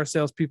 And most of our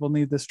salespeople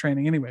need this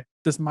training anyway,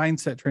 this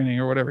mindset training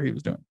or whatever he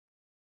was doing.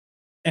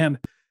 And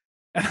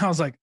I was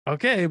like,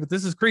 "Okay, but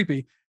this is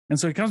creepy." And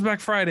so he comes back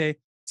Friday,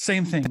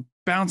 same thing,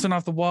 bouncing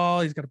off the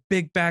wall. He's got a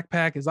big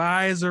backpack. His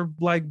eyes are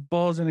like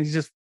bulging. He's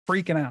just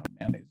freaking out,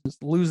 man. He's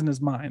just losing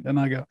his mind. And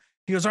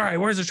he goes, "All right,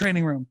 where's the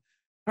training room?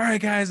 All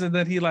right, guys." And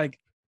then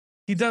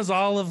he does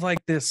all of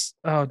like this.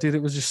 Oh, dude,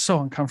 it was just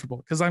so uncomfortable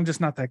because I'm just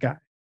not that guy.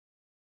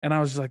 And I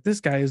was just like, this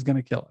guy is going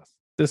to kill us.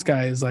 This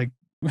guy is like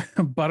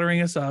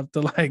buttering us up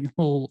to like,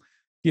 well,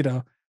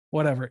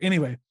 whatever.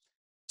 Anyway,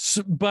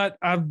 so, but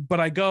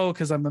I go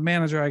because I'm the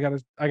manager. I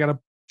gotta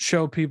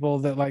show people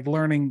that like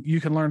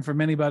you can learn from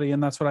anybody,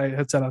 and that's what I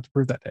had set out to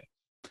prove that day.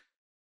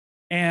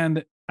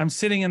 And I'm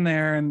sitting in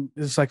there, and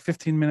it's like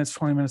 15 minutes,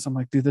 20 minutes. I'm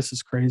like, dude, this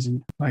is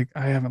crazy. Like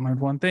I haven't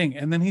learned one thing.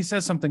 And then he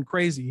says something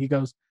crazy. He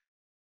goes,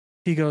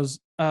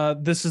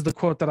 "This is the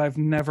quote that I've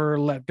never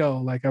let go.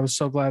 Like I was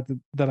so glad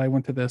that I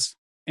went to this."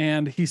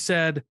 And he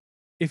said,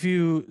 "If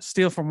you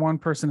steal from one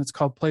person, it's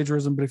called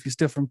plagiarism, but if you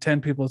steal from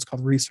 10 people, it's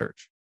called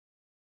research."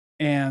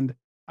 And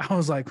I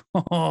was like,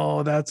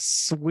 "Oh, that's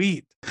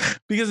sweet,"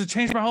 because it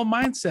changed my whole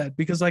mindset.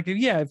 Because like,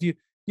 yeah,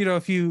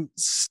 if you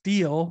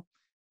steal,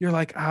 you're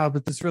like,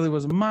 but this really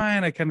wasn't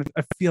mine. I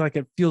feel like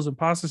it feels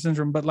imposter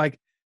syndrome. But like,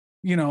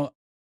 you know,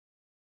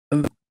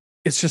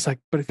 it's just like,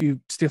 but if you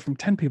steal from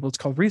 10 people, it's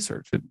called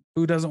research. And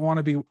who doesn't want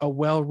to be a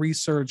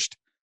well-researched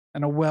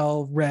and a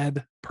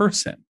well-read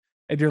person?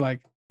 And you're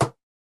like,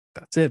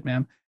 that's it,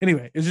 man.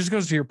 Anyway, it just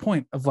goes to your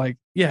point of like,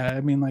 yeah,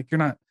 I mean, like you're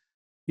not,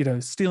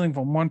 stealing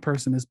from one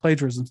person is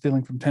plagiarism.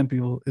 Stealing from 10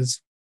 people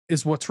is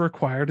what's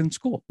required in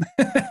school.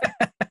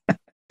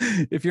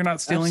 If you're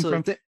not stealing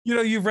Absolutely.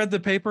 from, you've read the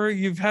paper,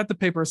 you've had the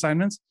paper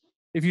assignments.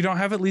 If you don't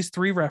have at least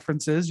 3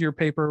 references, your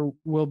paper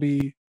will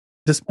be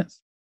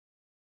dismissed.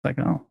 Like,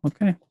 oh,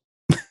 okay.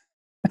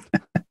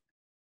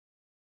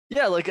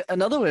 Yeah, like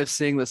another way of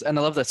seeing this, and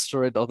I love that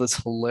story, though,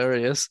 that's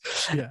hilarious,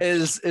 Yeah.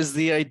 is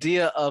the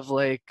idea of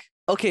like,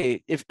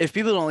 okay, if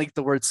people don't like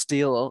the word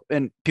steal,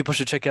 and people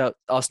should check out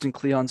Austin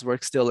Kleon's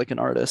work, Steal Like an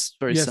Artist,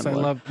 very Yes,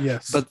 similar.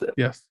 yes. But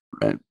yes.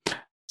 right.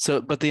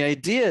 So, but the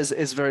idea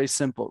is very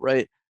simple,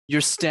 right? You're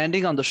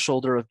standing on the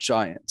shoulder of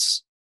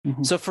giants.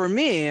 Mhm. So for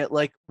me,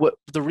 like what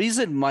the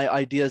reason my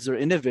ideas are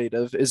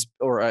innovative is,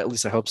 or at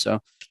least I hope so,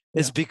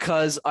 is Yeah.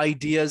 because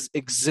ideas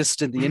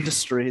exist in the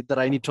industry that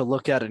I need to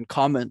look at and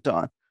comment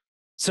on.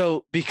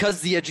 So because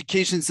the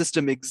education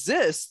system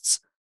exists,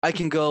 I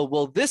can go,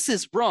 well, this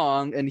is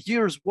wrong, and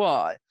here's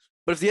why.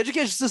 But if the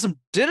education system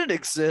didn't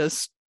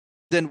exist,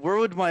 then where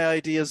would my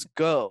ideas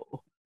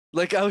go?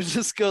 Like I would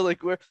just go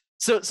like where.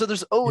 So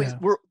there's always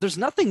there's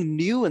nothing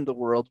new in the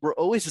world. We're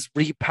always just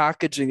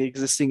repackaging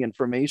existing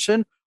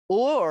information,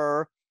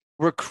 or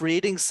we're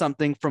creating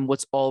something from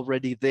what's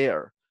already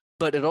there.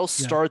 But it all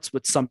starts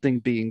with something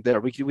being there.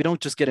 We don't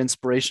just get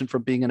inspiration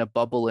from being in a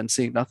bubble and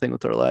seeing nothing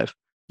with our life.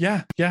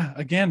 Yeah.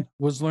 Again,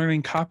 was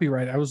learning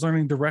copyright. I was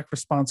learning direct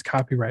response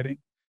copywriting.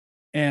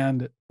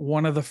 And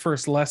one of the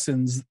first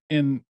lessons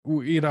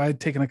I'd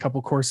taken a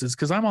couple courses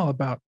because I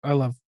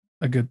love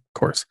a good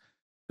course.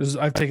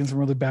 I've taken some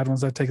really bad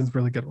ones. I've taken some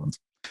really good ones.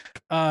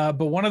 But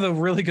one of the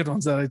really good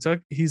ones that I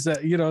took, he said,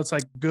 it's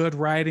like good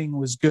writing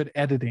was good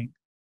editing.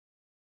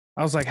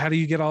 I was like, how do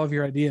you get all of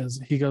your ideas?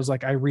 He goes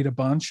like, I read a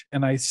bunch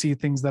and I see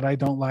things that I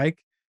don't like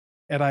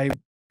and I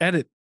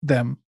edit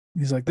them.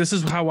 He's like, this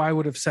is how I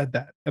would have said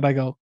that. And I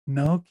go,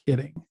 no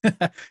kidding.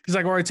 He's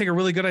like, or I take a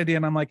really good idea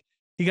and I'm like,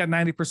 he got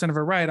 90% of it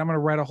right. I'm going to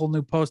write a whole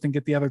new post and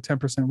get the other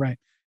 10% right.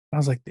 I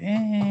was like,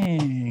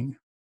 dang.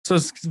 So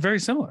it's very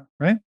similar,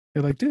 right?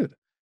 You're like, dude,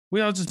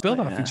 we all just build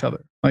off each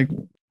other. Like,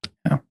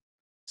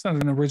 it's not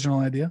an original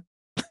idea.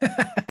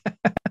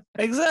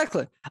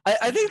 Exactly.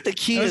 I think the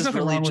key is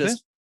really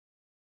just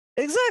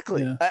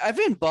exactly. Yeah. I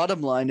think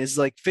bottom line is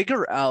like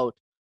figure out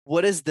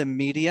what is the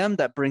medium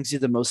that brings you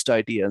the most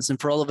ideas. And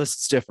for all of us,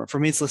 it's different. For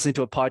me, it's listening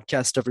to a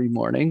podcast every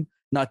morning,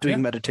 not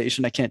doing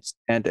meditation. I can't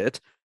stand it.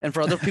 And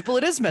for other people,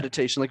 it is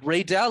meditation, like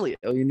Ray Dalio.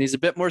 And he's a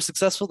bit more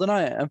successful than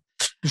I am.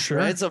 Sure.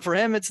 Right. So for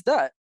him, it's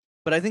that.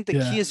 But I think the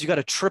key is you got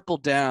to triple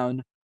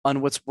down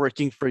on what's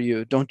working for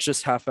you. Don't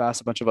just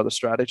half-ass a bunch of other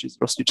strategies,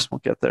 or else you just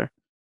won't get there.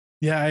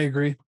 Yeah, I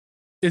agree.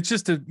 it's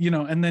just a,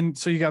 and then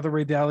so you got the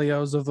Ray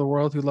Dalios of the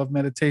world who love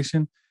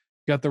meditation.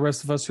 You got the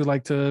rest of us who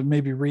like to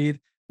maybe read.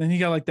 Then you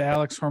got like the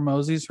Alex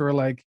Hormozis who are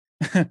like,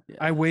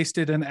 I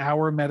wasted an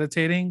hour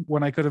meditating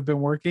when I could have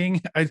been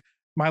working.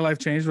 My life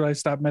changed when I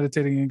stopped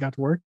meditating and got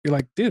to work. You're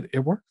like, dude, it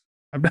works.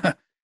 I'm not.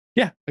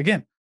 Yeah,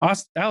 again,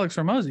 Alex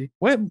Hormozi,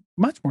 way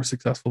much more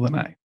successful than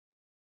I.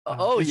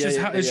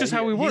 It's just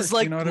how we work. He's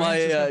like I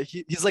mean?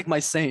 he's like my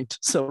saint.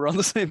 So we're on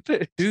the same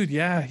page, dude.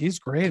 Yeah, he's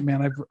great,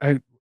 man. I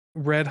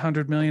read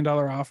 $100 million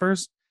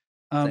offers,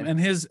 and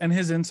his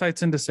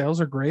insights into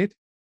sales are great.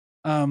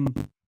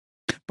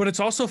 But it's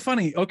also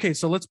funny. Okay,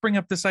 so let's bring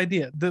up this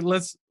idea that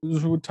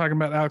we're talking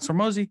about Alex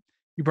Hormozi.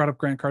 You brought up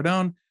Grant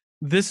Cardone.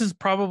 This is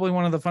probably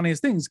one of the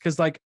funniest things because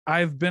like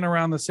I've been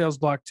around the sales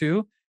block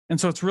too, and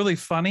so it's really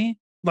funny.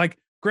 Like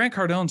Grant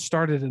Cardone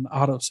started in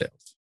auto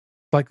sales,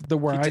 like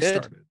where I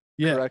started.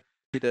 Yeah, correct.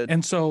 He did.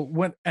 And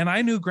so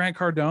I knew Grant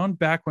Cardone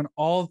back when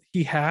all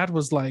he had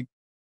was like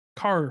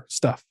car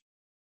stuff.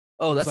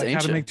 Oh, that's like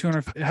ancient. How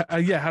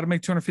to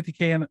make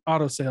 250K in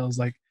auto sales,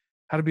 like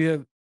how to be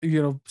a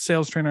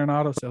sales trainer in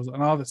auto sales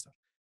and all this stuff.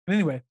 But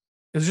anyway,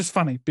 it's just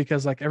funny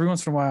because like every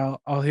once in a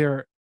while I'll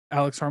hear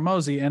Alex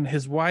Hormozi and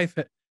his wife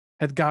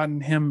had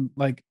gotten him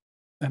like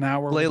an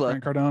hour with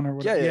Grant Cardone or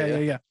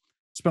whatever. Yeah.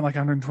 Spent like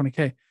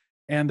 120K.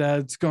 And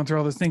it's going through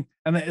all this thing.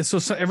 And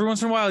so every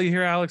once in a while you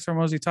hear Alex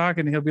Hormozi talk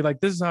and he'll be like,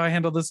 this is how I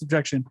handle this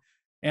objection.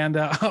 And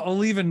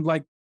I'll even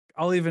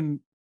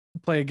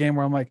play a game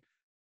where I'm like,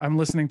 I'm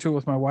listening to it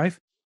with my wife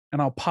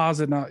and I'll pause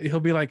it. And he'll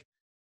be like,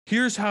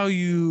 here's how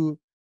you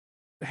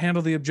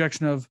handle the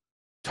objection of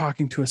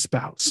talking to a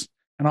spouse.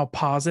 And I'll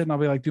pause it and I'll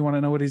be like, do you want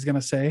to know what he's going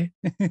to say?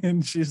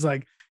 And she's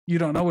like, you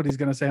don't know what he's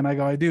going to say. And I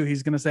go, I do.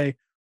 He's going to say,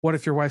 what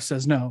if your wife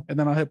says no? And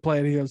then I'll hit play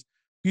and he goes,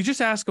 you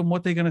just ask them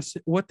what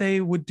they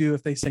would do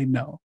if they say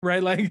no,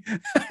 right? Like,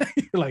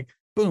 like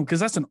boom, because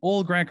that's an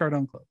old Grant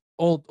Cardone quote,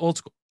 old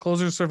school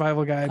closer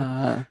survival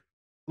guide,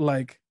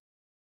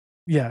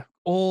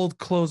 old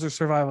closer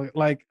survival,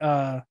 like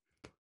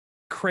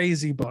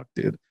crazy book,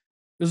 dude. It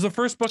was the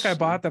first book I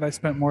bought that I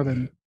spent more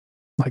than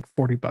like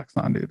 $40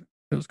 on, dude.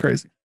 It was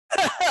crazy.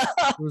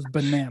 It was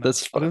bananas.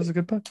 That's funny. But it was a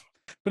good book.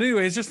 But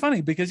anyway, it's just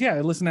funny because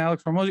I listen to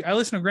Alex Hormozi. I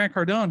listen to Grant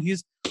Cardone.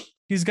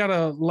 He's got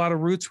a lot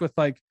of roots with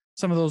like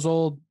some of those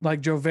old,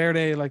 like Joe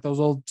Verde, like those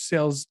old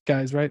sales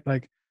guys, right?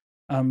 Like,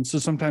 so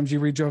sometimes you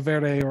read Joe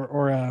Verde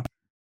or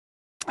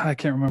I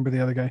can't remember the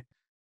other guy,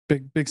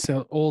 big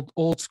sale,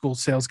 old school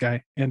sales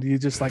guy. And you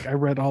just like, I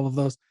read all of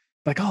those,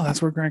 like, oh,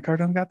 that's where Grant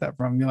Cardone got that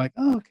from. And you're like,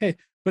 oh, okay.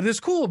 But it's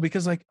cool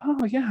because like,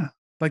 oh yeah,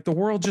 like the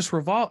world just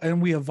revolve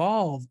and we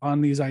evolve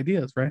on these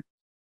ideas, right?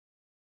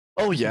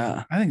 Oh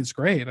yeah. I think it's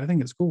great. I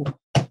think it's cool.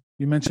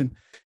 You mentioned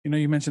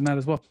that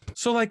as well.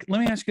 So like,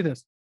 let me ask you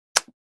this.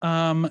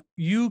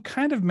 You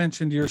kind of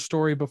mentioned your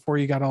story before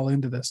you got all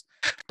into this,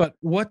 but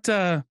what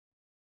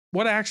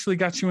actually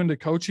got you into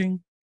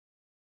coaching?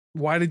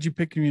 Why did you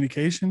pick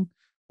communication?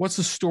 What's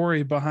the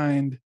story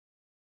behind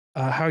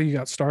how you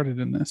got started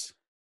in this?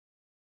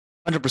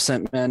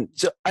 100%, man.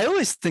 So I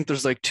always think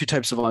there's like two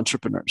types of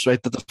entrepreneurs,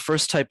 right? That the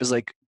first type is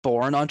like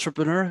born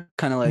entrepreneur,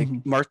 kind of like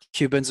Mark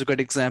Cuban's a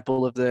great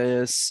example of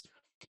this.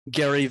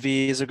 Gary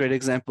Vee is a great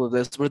example of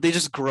this, where they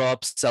just grow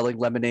up selling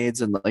lemonades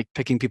and like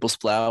picking people's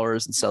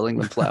flowers and selling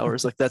them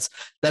flowers. Like that's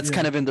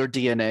kind of in their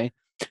DNA.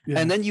 Yeah.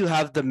 And then you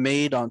have the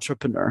made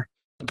entrepreneur,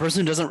 the person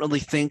who doesn't really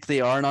think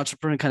they are an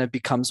entrepreneur and kind of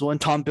becomes one.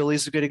 Tom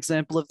Billy's a good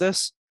example of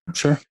this.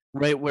 Sure.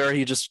 Right, where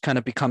he just kind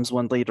of becomes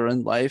one later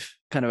in life,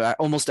 kind of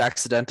almost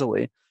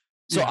accidentally.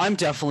 So I'm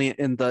definitely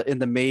in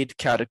the made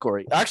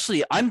category.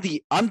 Actually, I'm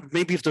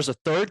maybe if there's a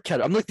third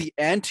category, I'm like the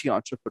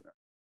anti-entrepreneur.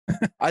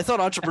 I thought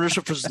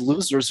entrepreneurship was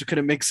losers who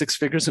couldn't make six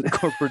figures in a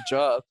corporate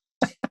job.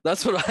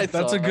 That's what I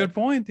thought. That's a good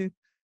point, dude.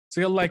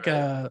 So you're like,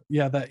 go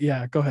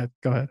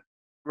ahead.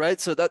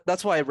 Right. So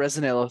that's why I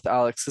resonate with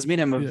Alex, because me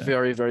and him have a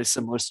very, very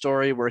similar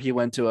story where he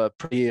went to a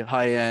pretty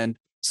high-end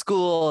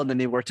school and then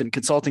he worked in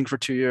consulting for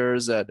 2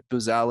 years at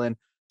Booz Allen.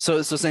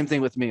 So same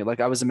thing with me. Like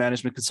I was a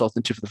management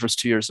consultant too for the first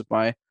 2 years of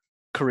my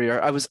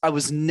career. I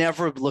was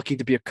never looking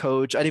to be a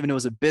coach. I didn't even know it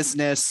was a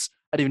business.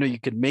 I didn't even know you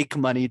could make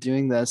money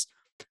doing this.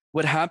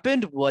 What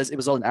happened was it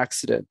was all an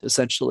accident,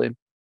 essentially.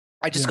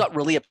 I just got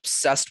really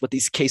obsessed with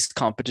these case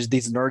competitions,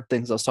 these nerd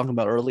things I was talking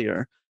about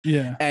earlier.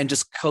 Yeah. And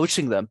just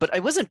coaching them. But I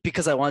wasn't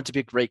because I wanted to be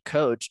a great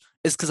coach.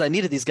 It's because I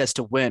needed these guys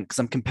to win because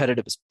I'm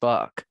competitive as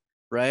fuck.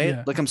 Right?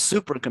 Yeah. Like I'm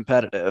super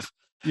competitive.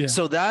 Yeah.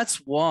 So that's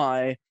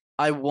why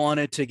I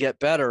wanted to get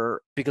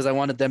better, because I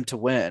wanted them to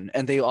win.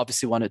 And they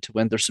obviously wanted to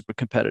win. They're super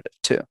competitive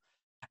too.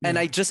 Yeah. And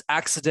I just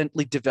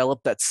accidentally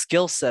developed that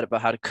skill set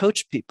about how to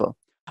coach people.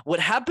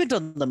 What happened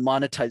on the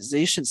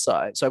monetization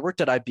side? So I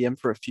worked at IBM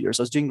for a few years.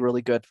 I was doing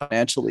really good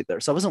financially there.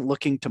 So I wasn't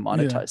looking to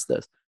monetize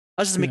this.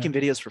 I was just making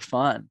videos for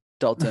fun,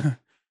 Dalton.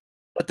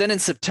 But then in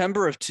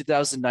September of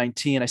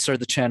 2019, I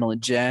started the channel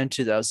in Jan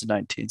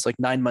 2019. It's like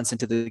 9 months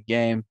into the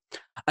game.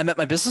 I met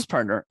my business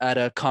partner at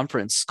a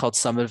conference called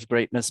Summit of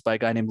Greatness by a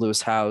guy named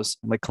Lewis Howes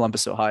in like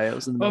Columbus, Ohio. It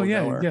was in the middle of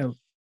nowhere. Yeah.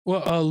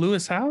 Well,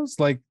 Lewis Howes,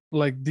 like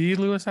the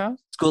Lewis Howes?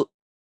 School.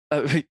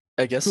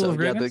 I guess School so. of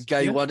Yeah, the Greatness?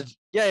 guy who Yeah. wanted,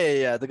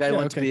 yeah, the guy who Yeah.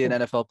 wanted to Okay. be an Cool.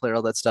 NFL player,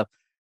 all that stuff.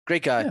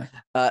 Great guy.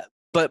 Yeah.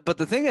 But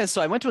the thing is,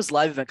 so I went to his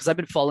live event because I've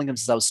been following him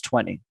since I was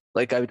 20.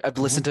 Like I've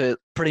listened Cool. to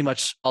pretty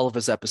much all of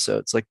his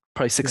episodes, like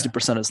probably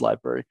 60% of his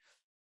library.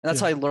 And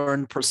that's Yeah. how I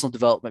learned personal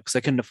development because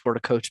I couldn't afford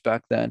a coach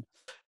back then.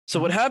 So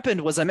what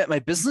happened was I met my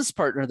business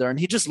partner there, and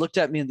he just looked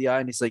at me in the eye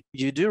and he's like,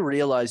 "You do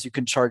realize you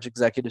can charge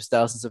executives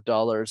thousands of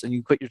dollars and you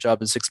can quit your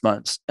job in 6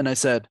 months?" And I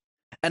said,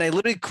 and I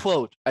literally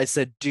quote, I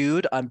said,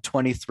 "Dude, I'm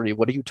 23.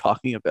 What are you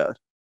talking about?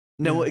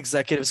 No Yeah.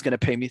 executive is going to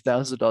pay me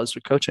thousands of dollars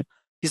for coaching."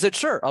 He said,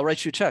 "Sure, I'll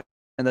write you a check."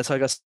 And that's how I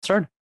got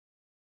started.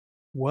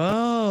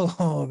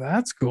 Whoa,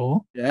 that's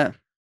cool. Yeah.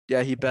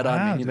 Yeah, he bet on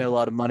me. Wow, He made a dude.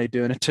 lot of money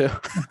doing it too.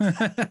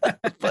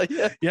 But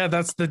yeah. Yeah,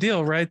 that's the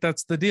deal, right?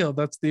 That's the deal.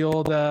 That's the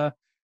old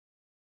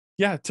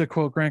yeah, to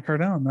quote Grant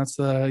Cardone, that's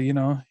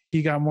the,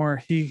 he got more,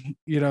 he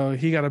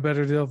got a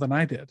better deal than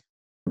I did.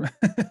 Which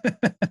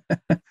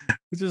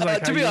is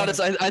like To be honest,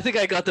 I think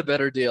I got the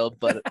better deal,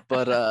 but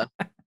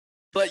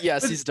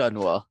yes, he's done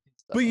well.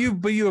 but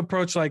you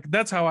approach, like,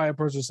 that's how I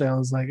approach the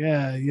sales. Like,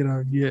 yeah,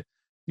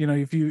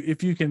 if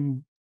you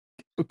can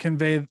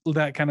convey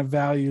that kind of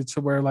value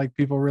to where like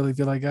people really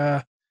feel like,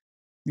 I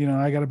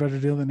got a better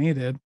deal than he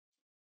did.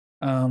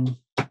 But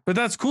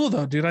that's cool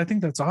though, dude. I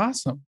think that's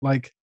awesome.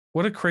 Like,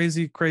 what a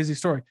crazy, crazy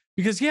story.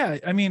 Because yeah,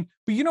 I mean,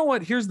 but you know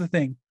what? Here's the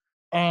thing.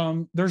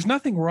 There's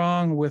nothing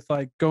wrong with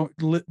like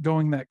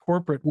going that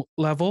corporate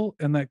level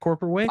and that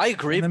corporate way. I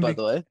agree, by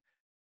the way.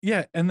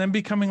 Yeah, and then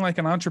becoming like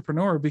an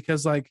entrepreneur,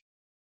 because like,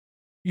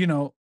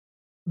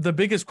 the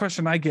biggest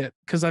question I get,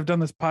 because I've done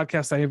this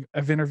podcast,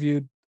 I've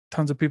interviewed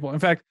tons of people. In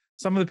fact,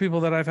 some of the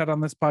people that I've had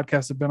on this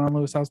podcast have been on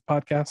Lewis House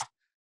podcast.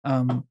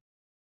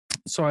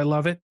 So I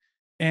love it.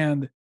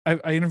 And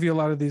I interview a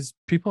lot of these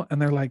people,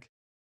 and they're like,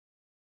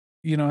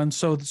 and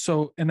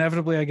so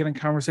inevitably I get in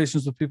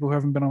conversations with people who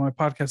haven't been on my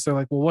podcast. They're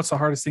like, well, what's the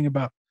hardest thing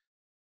about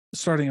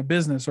starting a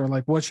business? Or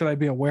like, what should I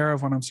be aware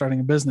of when I'm starting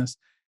a business?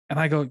 And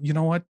I go, you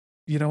know what?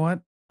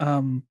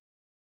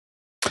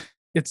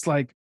 It's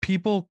like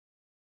people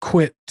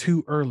quit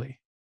too early.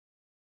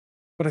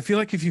 But I feel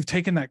like if you've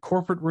taken that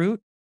corporate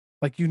route,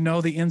 like,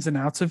 the ins and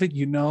outs of it,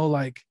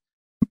 like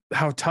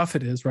how tough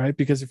it is, right?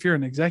 Because if you're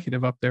an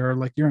executive up there, or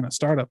like you're in a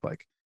startup,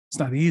 like it's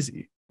not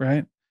easy,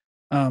 right?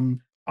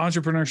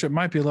 Entrepreneurship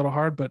might be a little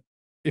hard, but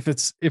if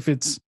it's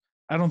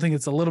I don't think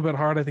it's a little bit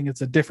hard. I think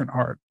it's a different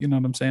hard. You know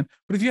what I'm saying?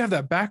 But if you have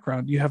that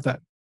background, you have that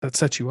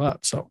sets you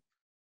up. So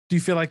do you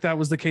feel like that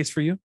was the case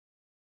for you?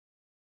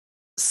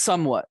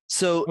 Somewhat.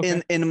 So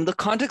Okay. in the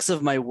context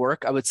of my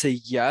work, I would say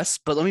yes,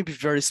 but let me be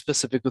very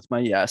specific with my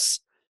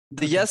yes.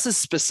 The Okay. yes is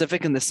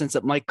specific in the sense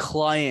that my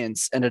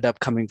clients ended up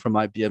coming from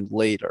IBM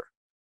later,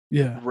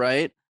 Yeah.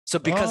 right? So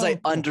because I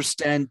cool.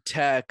 understand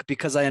tech,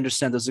 because I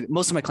understand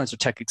most of my clients are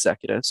tech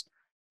executives.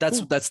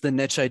 Cool. That's the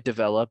niche I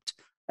developed,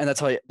 and that's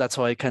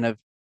how I kind of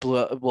blew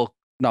up. Well,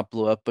 not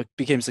blew up, but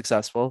became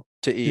successful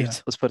to eat. Yeah.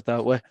 Let's put it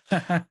that way.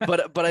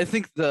 But I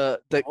think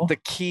the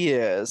key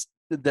is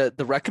the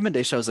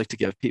recommendation I always like to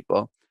give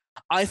people.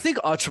 I think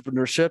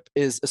entrepreneurship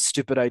is a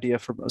stupid idea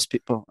for most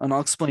people, and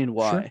I'll explain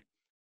why.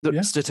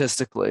 Yeah.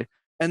 Statistically.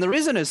 And the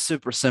reason is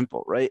super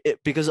simple, right?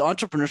 Because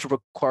entrepreneurship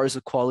requires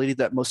a quality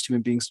that most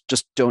human beings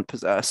just don't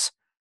possess,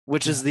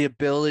 which is the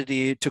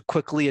ability to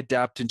quickly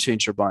adapt and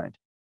change your mind.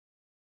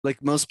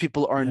 Like, most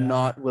people are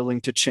not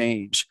willing to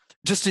change,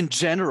 just in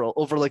general,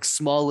 over like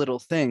small little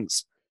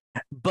things.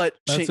 But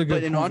in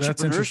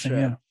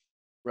entrepreneurship,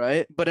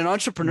 right? But in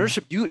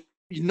entrepreneurship, you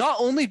not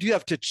only do you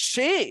have to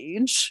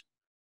change,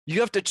 you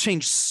have to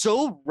change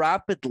so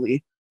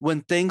rapidly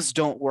when things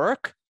don't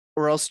work,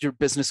 or else your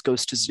business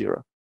goes to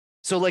zero.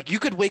 So like, you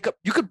could wake up,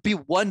 you could be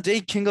one day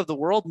king of the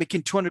world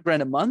making 200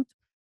 grand a month,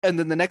 and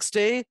then the next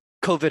day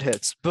COVID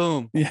hits.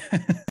 Boom. Yeah.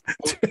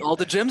 All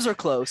the gyms are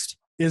closed.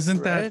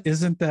 Isn't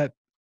that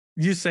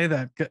you say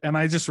that, and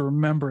I just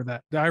remember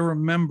that. I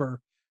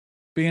remember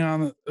being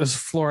on the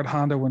floor at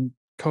Honda when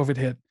COVID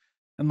hit,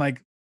 and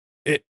like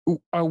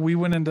we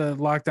went into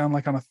lockdown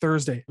like on a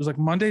Thursday. It was like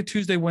Monday,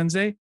 Tuesday,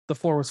 Wednesday, the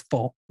floor was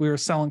full. We were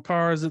selling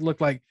cars. It looked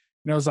like,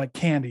 it was like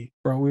candy,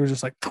 bro. We were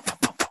just like,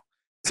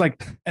 it's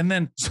like, and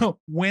then so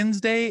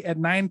Wednesday at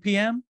 9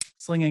 p.m.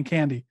 slinging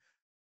candy.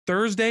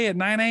 Thursday at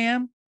 9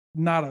 a.m.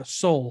 not a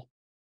soul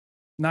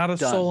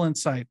in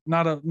sight,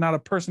 not a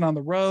person on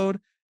the road.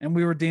 And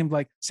we were deemed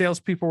like,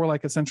 salespeople were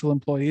like essential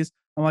employees.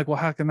 I'm like, well,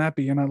 how can that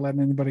be? You're not letting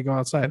anybody go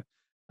outside.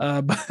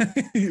 But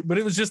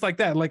it was just like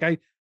that. Like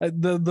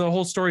the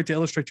whole story, to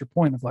illustrate your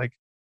point of like,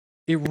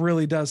 it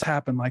really does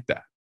happen like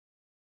that.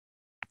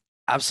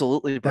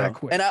 Absolutely, bro.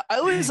 And I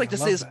always like to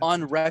say this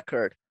on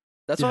record.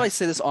 That's why I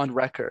say this on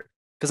record,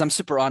 because I'm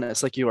super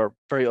honest. Like, you are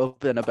very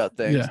open about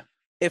things. Yeah.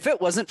 If it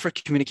wasn't for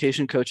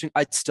communication coaching,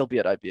 I'd still be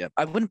at IBM.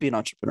 I wouldn't be an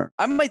entrepreneur.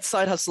 I might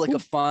side hustle like a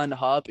fun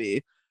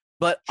hobby,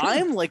 but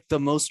I'm like the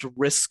most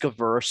risk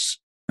averse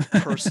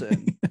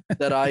person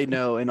that I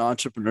know in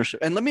entrepreneurship.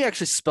 And let me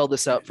actually spell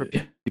this out for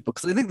people,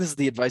 because I think this is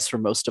the advice for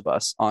most of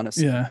us,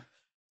 honestly. Yeah.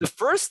 The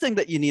first thing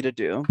that you need to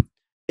do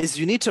is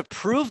you need to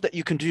prove that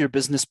you can do your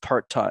business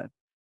part-time.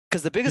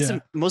 Because the biggest Yeah.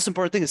 and most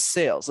important thing is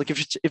sales. Like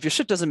if your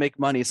shit doesn't make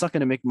money, it's not going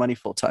to make money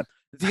full time.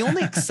 The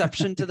only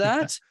exception to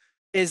that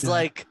is Yeah.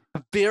 like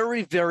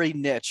very, very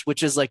niche,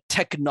 which is like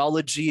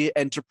technology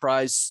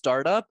enterprise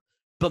startup.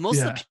 But most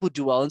of the Yeah. people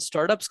do well in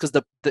startups because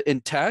the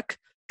in tech,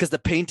 because the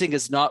painting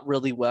is not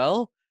really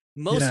well.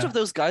 Most Yeah. of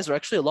those guys are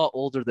actually a lot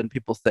older than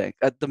people think.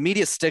 The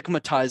media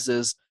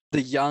stigmatizes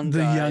the young The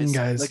guys, young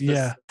guys. like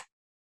Yeah.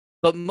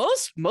 but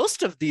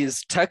most of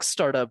these tech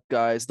startup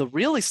guys, the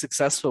really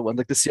successful ones,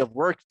 like the CEO of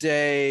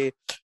Workday,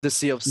 the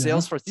CEO of Yeah.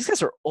 Salesforce, these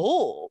guys are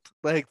old.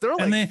 Like they're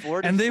And like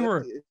 40, they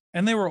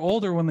 50. were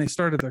older when they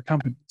started their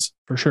companies,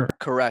 for sure.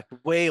 Correct.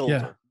 Way older.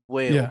 Yeah.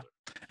 Way Yeah. older.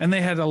 And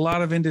they had a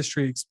lot of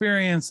industry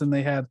experience and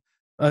they had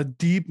a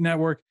deep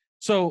network.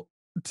 So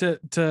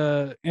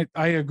I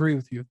agree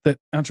with you that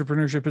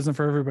entrepreneurship isn't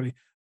for everybody.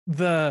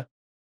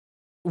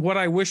 What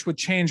I wish would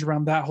change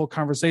around that whole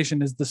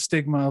conversation is the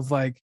stigma of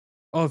like,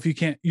 oh, if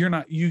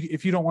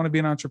you don't want to be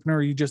an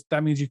entrepreneur,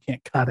 that means you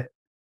can't cut it.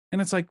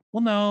 And it's like,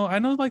 well, no, I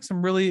know like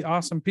some really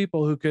awesome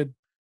people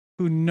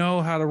who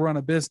know how to run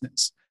a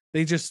business.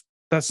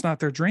 That's not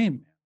their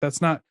dream.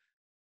 That's not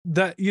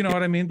that, you know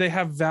what I mean? They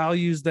have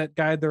values that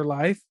guide their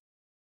life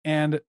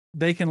and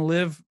they can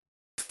live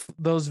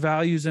those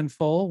values in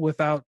full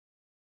without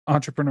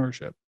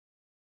entrepreneurship.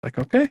 Like,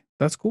 okay,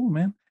 that's cool,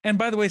 man. And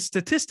by the way,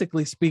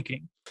 statistically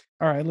speaking,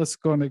 all right, let's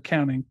go into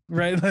accounting,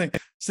 right?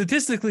 Like,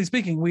 statistically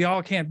speaking, we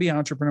all can't be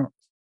entrepreneurs.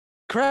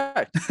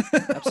 Correct.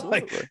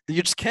 Absolutely. Like,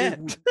 you just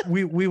can't.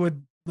 We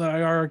would,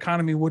 our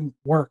economy wouldn't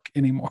work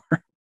anymore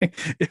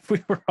if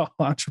we were all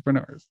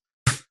entrepreneurs.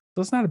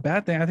 So it's not a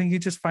bad thing. I think you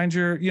just find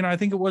I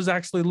think it was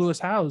actually Lewis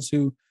Howes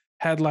who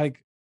had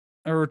like,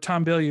 or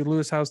Tom Bilyeu,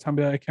 Lewis Howes, Tom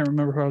Bilyeu, I can't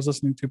remember who I was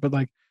listening to, but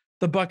like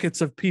the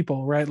buckets of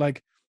people, right?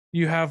 Like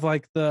you have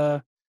like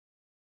the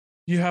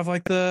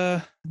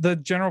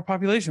general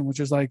population,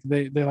 which is like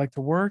they like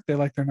to work, they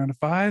like their 9 to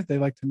 5, they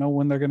like to know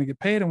when they're going to get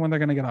paid and when they're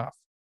going to get off.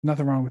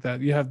 Nothing wrong with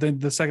that. You have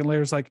the second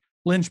layer is like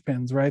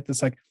linchpins, right?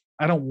 That's like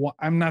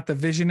I'm not the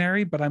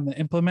visionary, but I'm the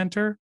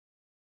implementer,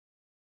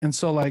 and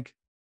so like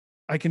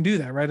I can do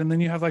that, right? And then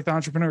you have like the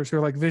entrepreneurs who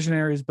are like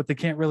visionaries, but they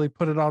can't really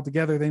put it all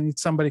together. They need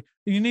somebody.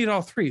 You need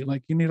all three.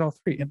 Like you need all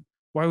three. And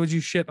why would you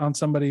shit on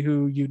somebody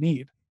who you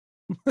need?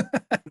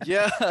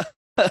 Yeah.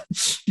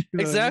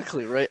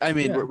 Exactly. Right. I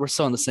mean, Yeah. we're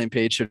so on the same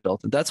page here,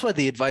 Dalton. That's why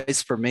the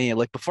advice for me,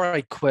 like before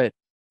I quit,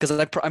 because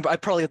I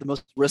probably have the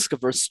most risk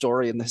averse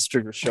story in the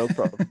history of the show,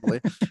 probably.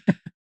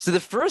 So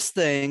the first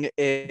thing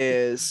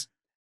is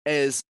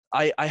I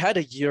had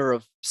a year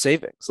of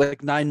savings,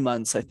 like 9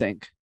 months, I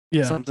think.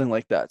 Yeah. Something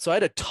like that. So I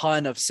had a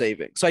ton of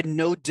savings. So I had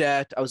no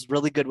debt. I was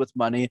really good with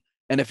money.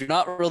 And if you're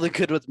not really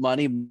good with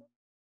money,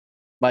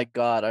 my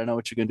God, I don't know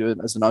what you're going to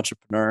do as an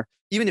entrepreneur.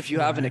 Even if you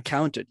have an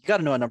accountant, you got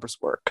to know how numbers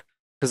work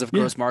because of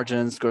gross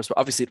margins.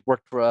 Obviously, it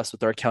worked for us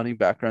with our accounting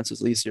background, so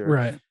it's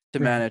easier to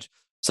manage.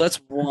 So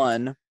that's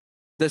one.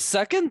 The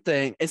second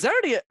thing is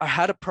I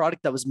had a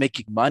product that was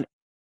making money.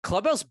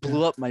 Clubhouse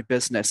blew up my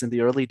business in the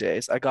early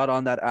days. I got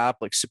on that app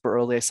like super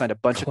early. I signed a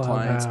bunch of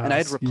clients and I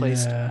had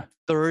replaced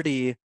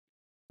 40%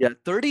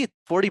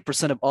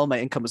 of all my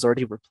income was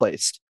already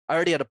replaced. I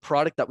already had a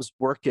product that was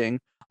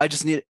working. I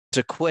just needed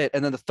to quit.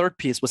 And then the third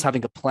piece was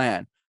having a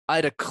plan. I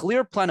had a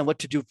clear plan on what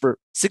to do for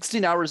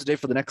 16 hours a day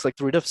for the next like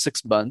 3 to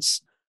 6 months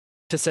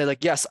to say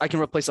like, yes, I can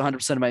replace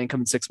 100% of my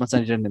income in 6 months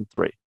and I did it in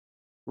 3.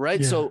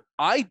 Right. Yeah. So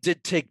I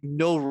did take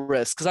no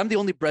risk because I'm the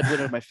only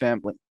breadwinner of my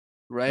family.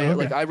 Right. Okay.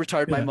 Like I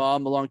retired my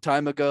mom a long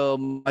time ago.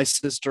 My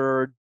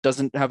sister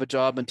doesn't have a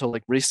job until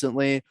like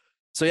recently.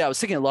 So yeah, I was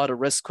taking a lot of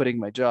risks quitting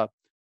my job.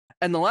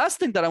 And the last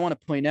thing that I want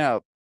to point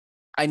out,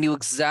 I knew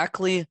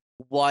exactly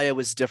why I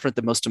was different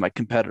than most of my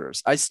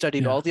competitors. I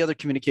studied all the other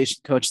communication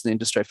coaches in the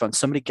industry. I found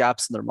so many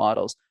gaps in their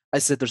models. I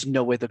said, there's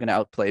no way they're going to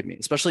outplay me,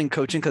 especially in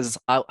coaching because it's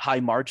high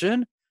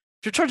margin.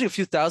 If you're charging a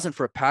few thousand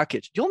for a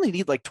package, you only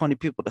need like 20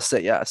 people to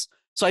say yes.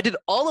 So I did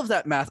all of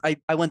that math. I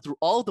went through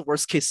all of the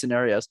worst case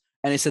scenarios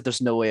and I said,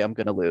 there's no way I'm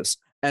going to lose.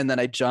 And then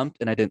I jumped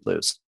and I didn't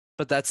lose.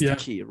 But that's the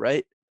key,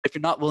 right? If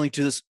you're not willing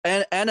to do this.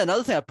 And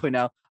another thing I point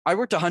out, I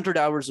worked 100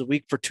 hours a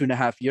week for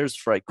 2.5 years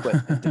before I quit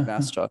and did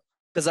MassTalk.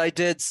 Because I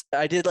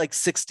did like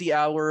 60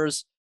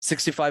 hours,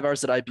 65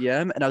 hours at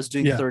IBM, and I was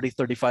doing 30,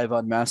 35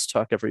 on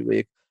MassTalk every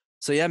week.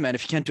 So yeah, man,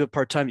 if you can't do it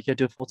part-time, you can't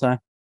do it full-time.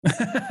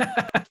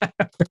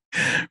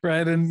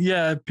 Right.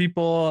 And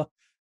people,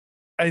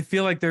 I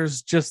feel like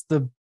there's just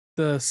the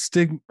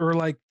stigma or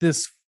like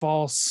this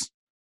false,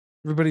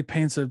 everybody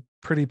paints a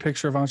pretty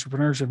picture of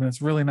entrepreneurship and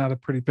it's really not a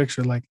pretty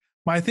picture. Like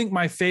I think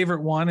my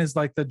favorite one is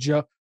like the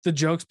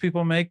jokes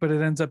people make, but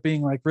it ends up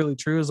being like really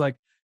true is like,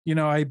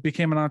 I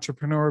became an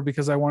entrepreneur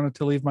because I wanted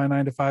to leave my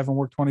 9 to 5 and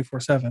work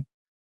 24/7.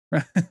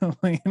 Right?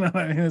 You know what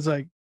I mean? It's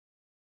like,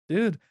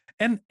 dude.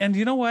 And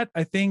you know what?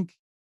 I think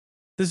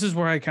this is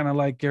where I kind of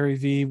like Gary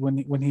Vee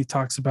when he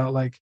talks about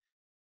like,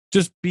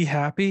 just be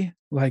happy.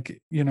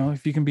 Like,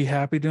 if you can be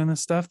happy doing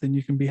this stuff, then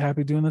you can be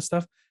happy doing this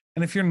stuff.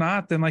 And if you're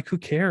not, then like, who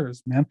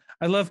cares, man?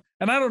 And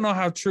I don't know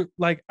how true,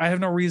 like, I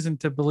have no reason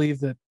to believe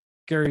that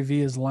Gary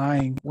Vee is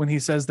lying when he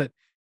says that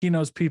he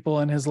knows people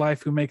in his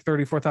life who make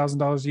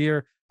 $34,000 a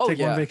year, take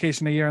one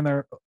vacation a year,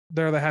 and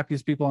they're the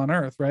happiest people on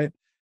earth, right?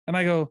 And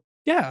I go,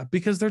 yeah,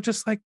 because they're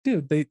just like,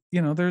 dude, they,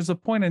 there's a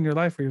point in your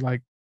life where you're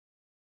like,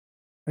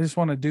 I just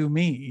want to do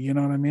me, you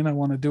know what I mean? I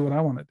want to do what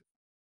I want to do.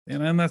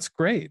 And that's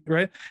great,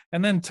 right?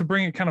 And then to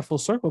bring it kind of full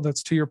circle,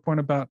 that's to your point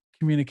about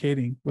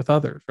communicating with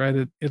others,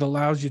 right? It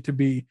allows you to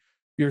be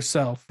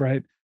yourself,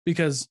 right?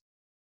 Because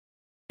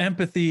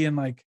empathy and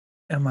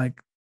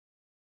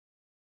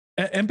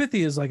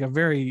empathy is like a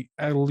very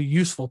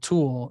useful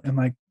tool in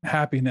like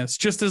happiness,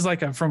 just as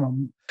like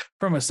from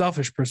a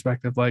selfish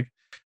perspective. Like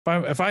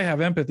if I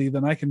have empathy,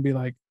 then I can be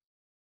like,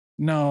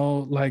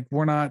 no, like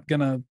we're not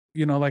gonna,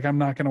 like I'm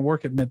not gonna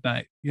work at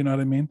midnight. You know what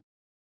I mean?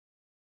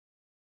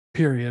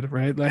 Period,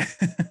 right? Like,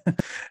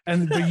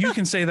 but you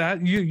can say that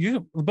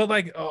but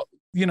like,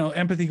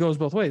 empathy goes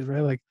both ways, right?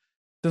 Like,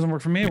 doesn't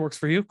work for me, it works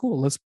for you. Cool,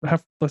 let's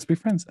be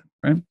friends then,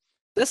 right?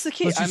 That's the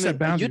key. Let's just set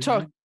boundaries, you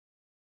talk. right?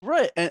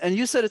 Right. And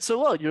you said it so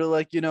well. You're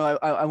like,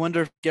 I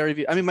wonder if Gary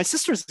Vee, I mean, my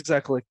sister is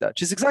exactly like that.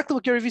 She's exactly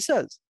what Gary Vee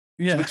says.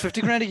 Yeah. She makes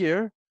 50 grand a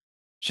year.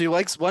 She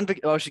likes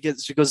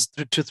she goes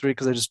to 3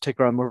 because I just take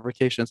her on more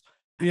vacations.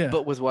 Yeah.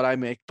 But with what I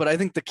make. But I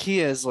think the key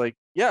is like,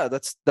 yeah,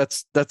 that's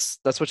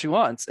what she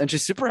wants. And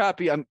she's super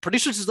happy. I'm pretty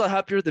sure she's not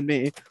happier than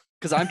me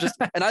because I'm just,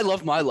 and I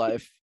love my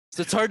life.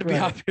 So it's hard to be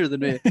happier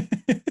than me.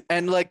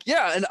 And like,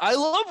 yeah, and I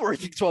love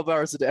working 12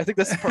 hours a day. I think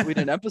that's the part we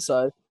didn't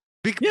emphasize.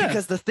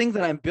 Because the thing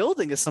that I'm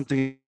building is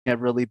something I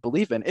really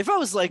believe in. If I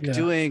was like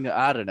doing,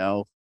 I don't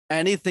know,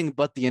 anything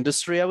but the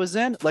industry I was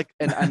in, like,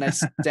 and I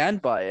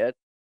stand by it,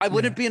 I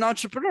wouldn't be an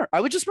entrepreneur. I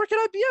would just work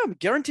at IBM,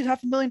 guaranteed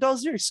 $500,000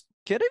 a year. Are you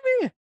kidding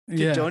me?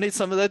 To donate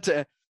some of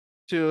that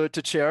to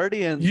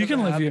charity and you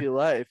can live a happy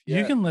life. Yeah.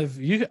 You can live.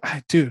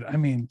 Dude. I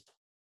mean,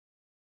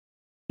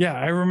 yeah,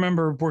 I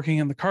remember working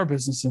in the car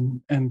business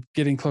and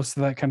getting close to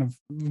that kind of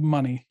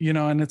money,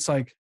 and it's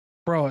like,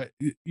 bro,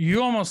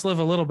 you almost live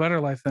a little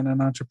better life than an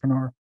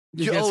entrepreneur.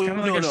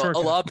 A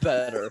lot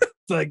better.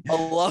 It's like a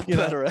lot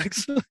better,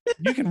 actually.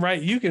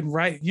 you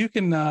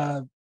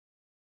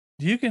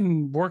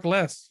can work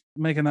less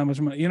making that much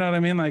money. You know what I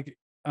mean? Like,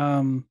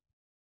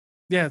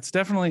 yeah,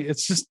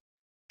 it's just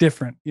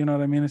different. You know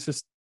what I mean? It's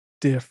just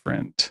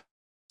different.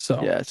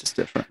 So yeah, it's just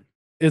different.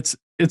 It's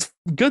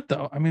good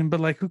though. I mean, but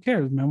like, who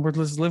cares, man? We're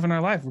just living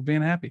our life. We're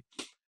being happy.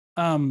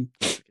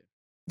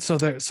 So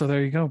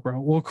there you go, bro.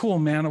 Well, cool,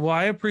 man. Well,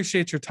 I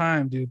appreciate your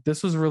time, dude.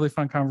 This was a really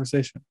fun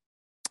conversation.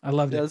 I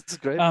loved it. This is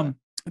great.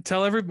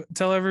 Tell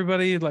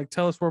everybody, like,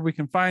 tell us where we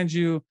can find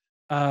you,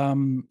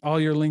 all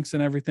your links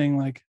and everything,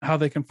 like how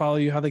they can follow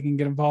you, how they can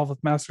get involved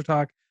with Master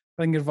Talk,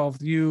 how they can get involved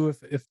with you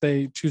if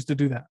they choose to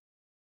do that.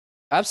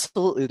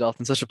 Absolutely,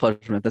 Dalton. Such a pleasure,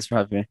 man. Thanks for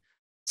having me.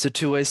 So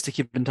 2 ways to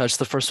keep in touch.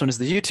 The first one is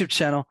the YouTube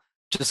channel.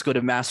 Just go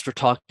to Master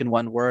Talk in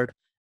one word,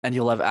 and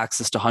you'll have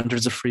access to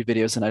hundreds of free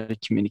videos on how to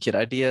communicate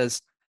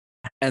ideas.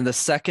 And the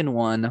second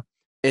one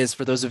is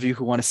for those of you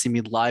who want to see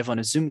me live on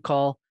a Zoom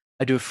call.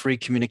 I do a free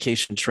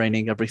communication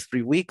training every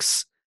 3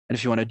 weeks. And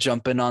if you want to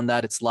jump in on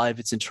that, it's live,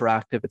 it's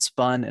interactive, it's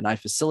fun, and I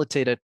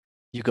facilitate it.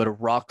 You go to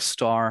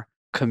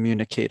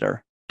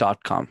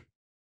rockstarcommunicator.com.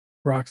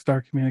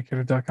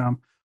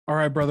 Rockstarcommunicator.com. All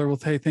right, brother. Well,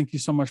 hey, thank you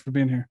so much for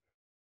being here.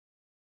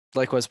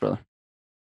 Likewise, brother.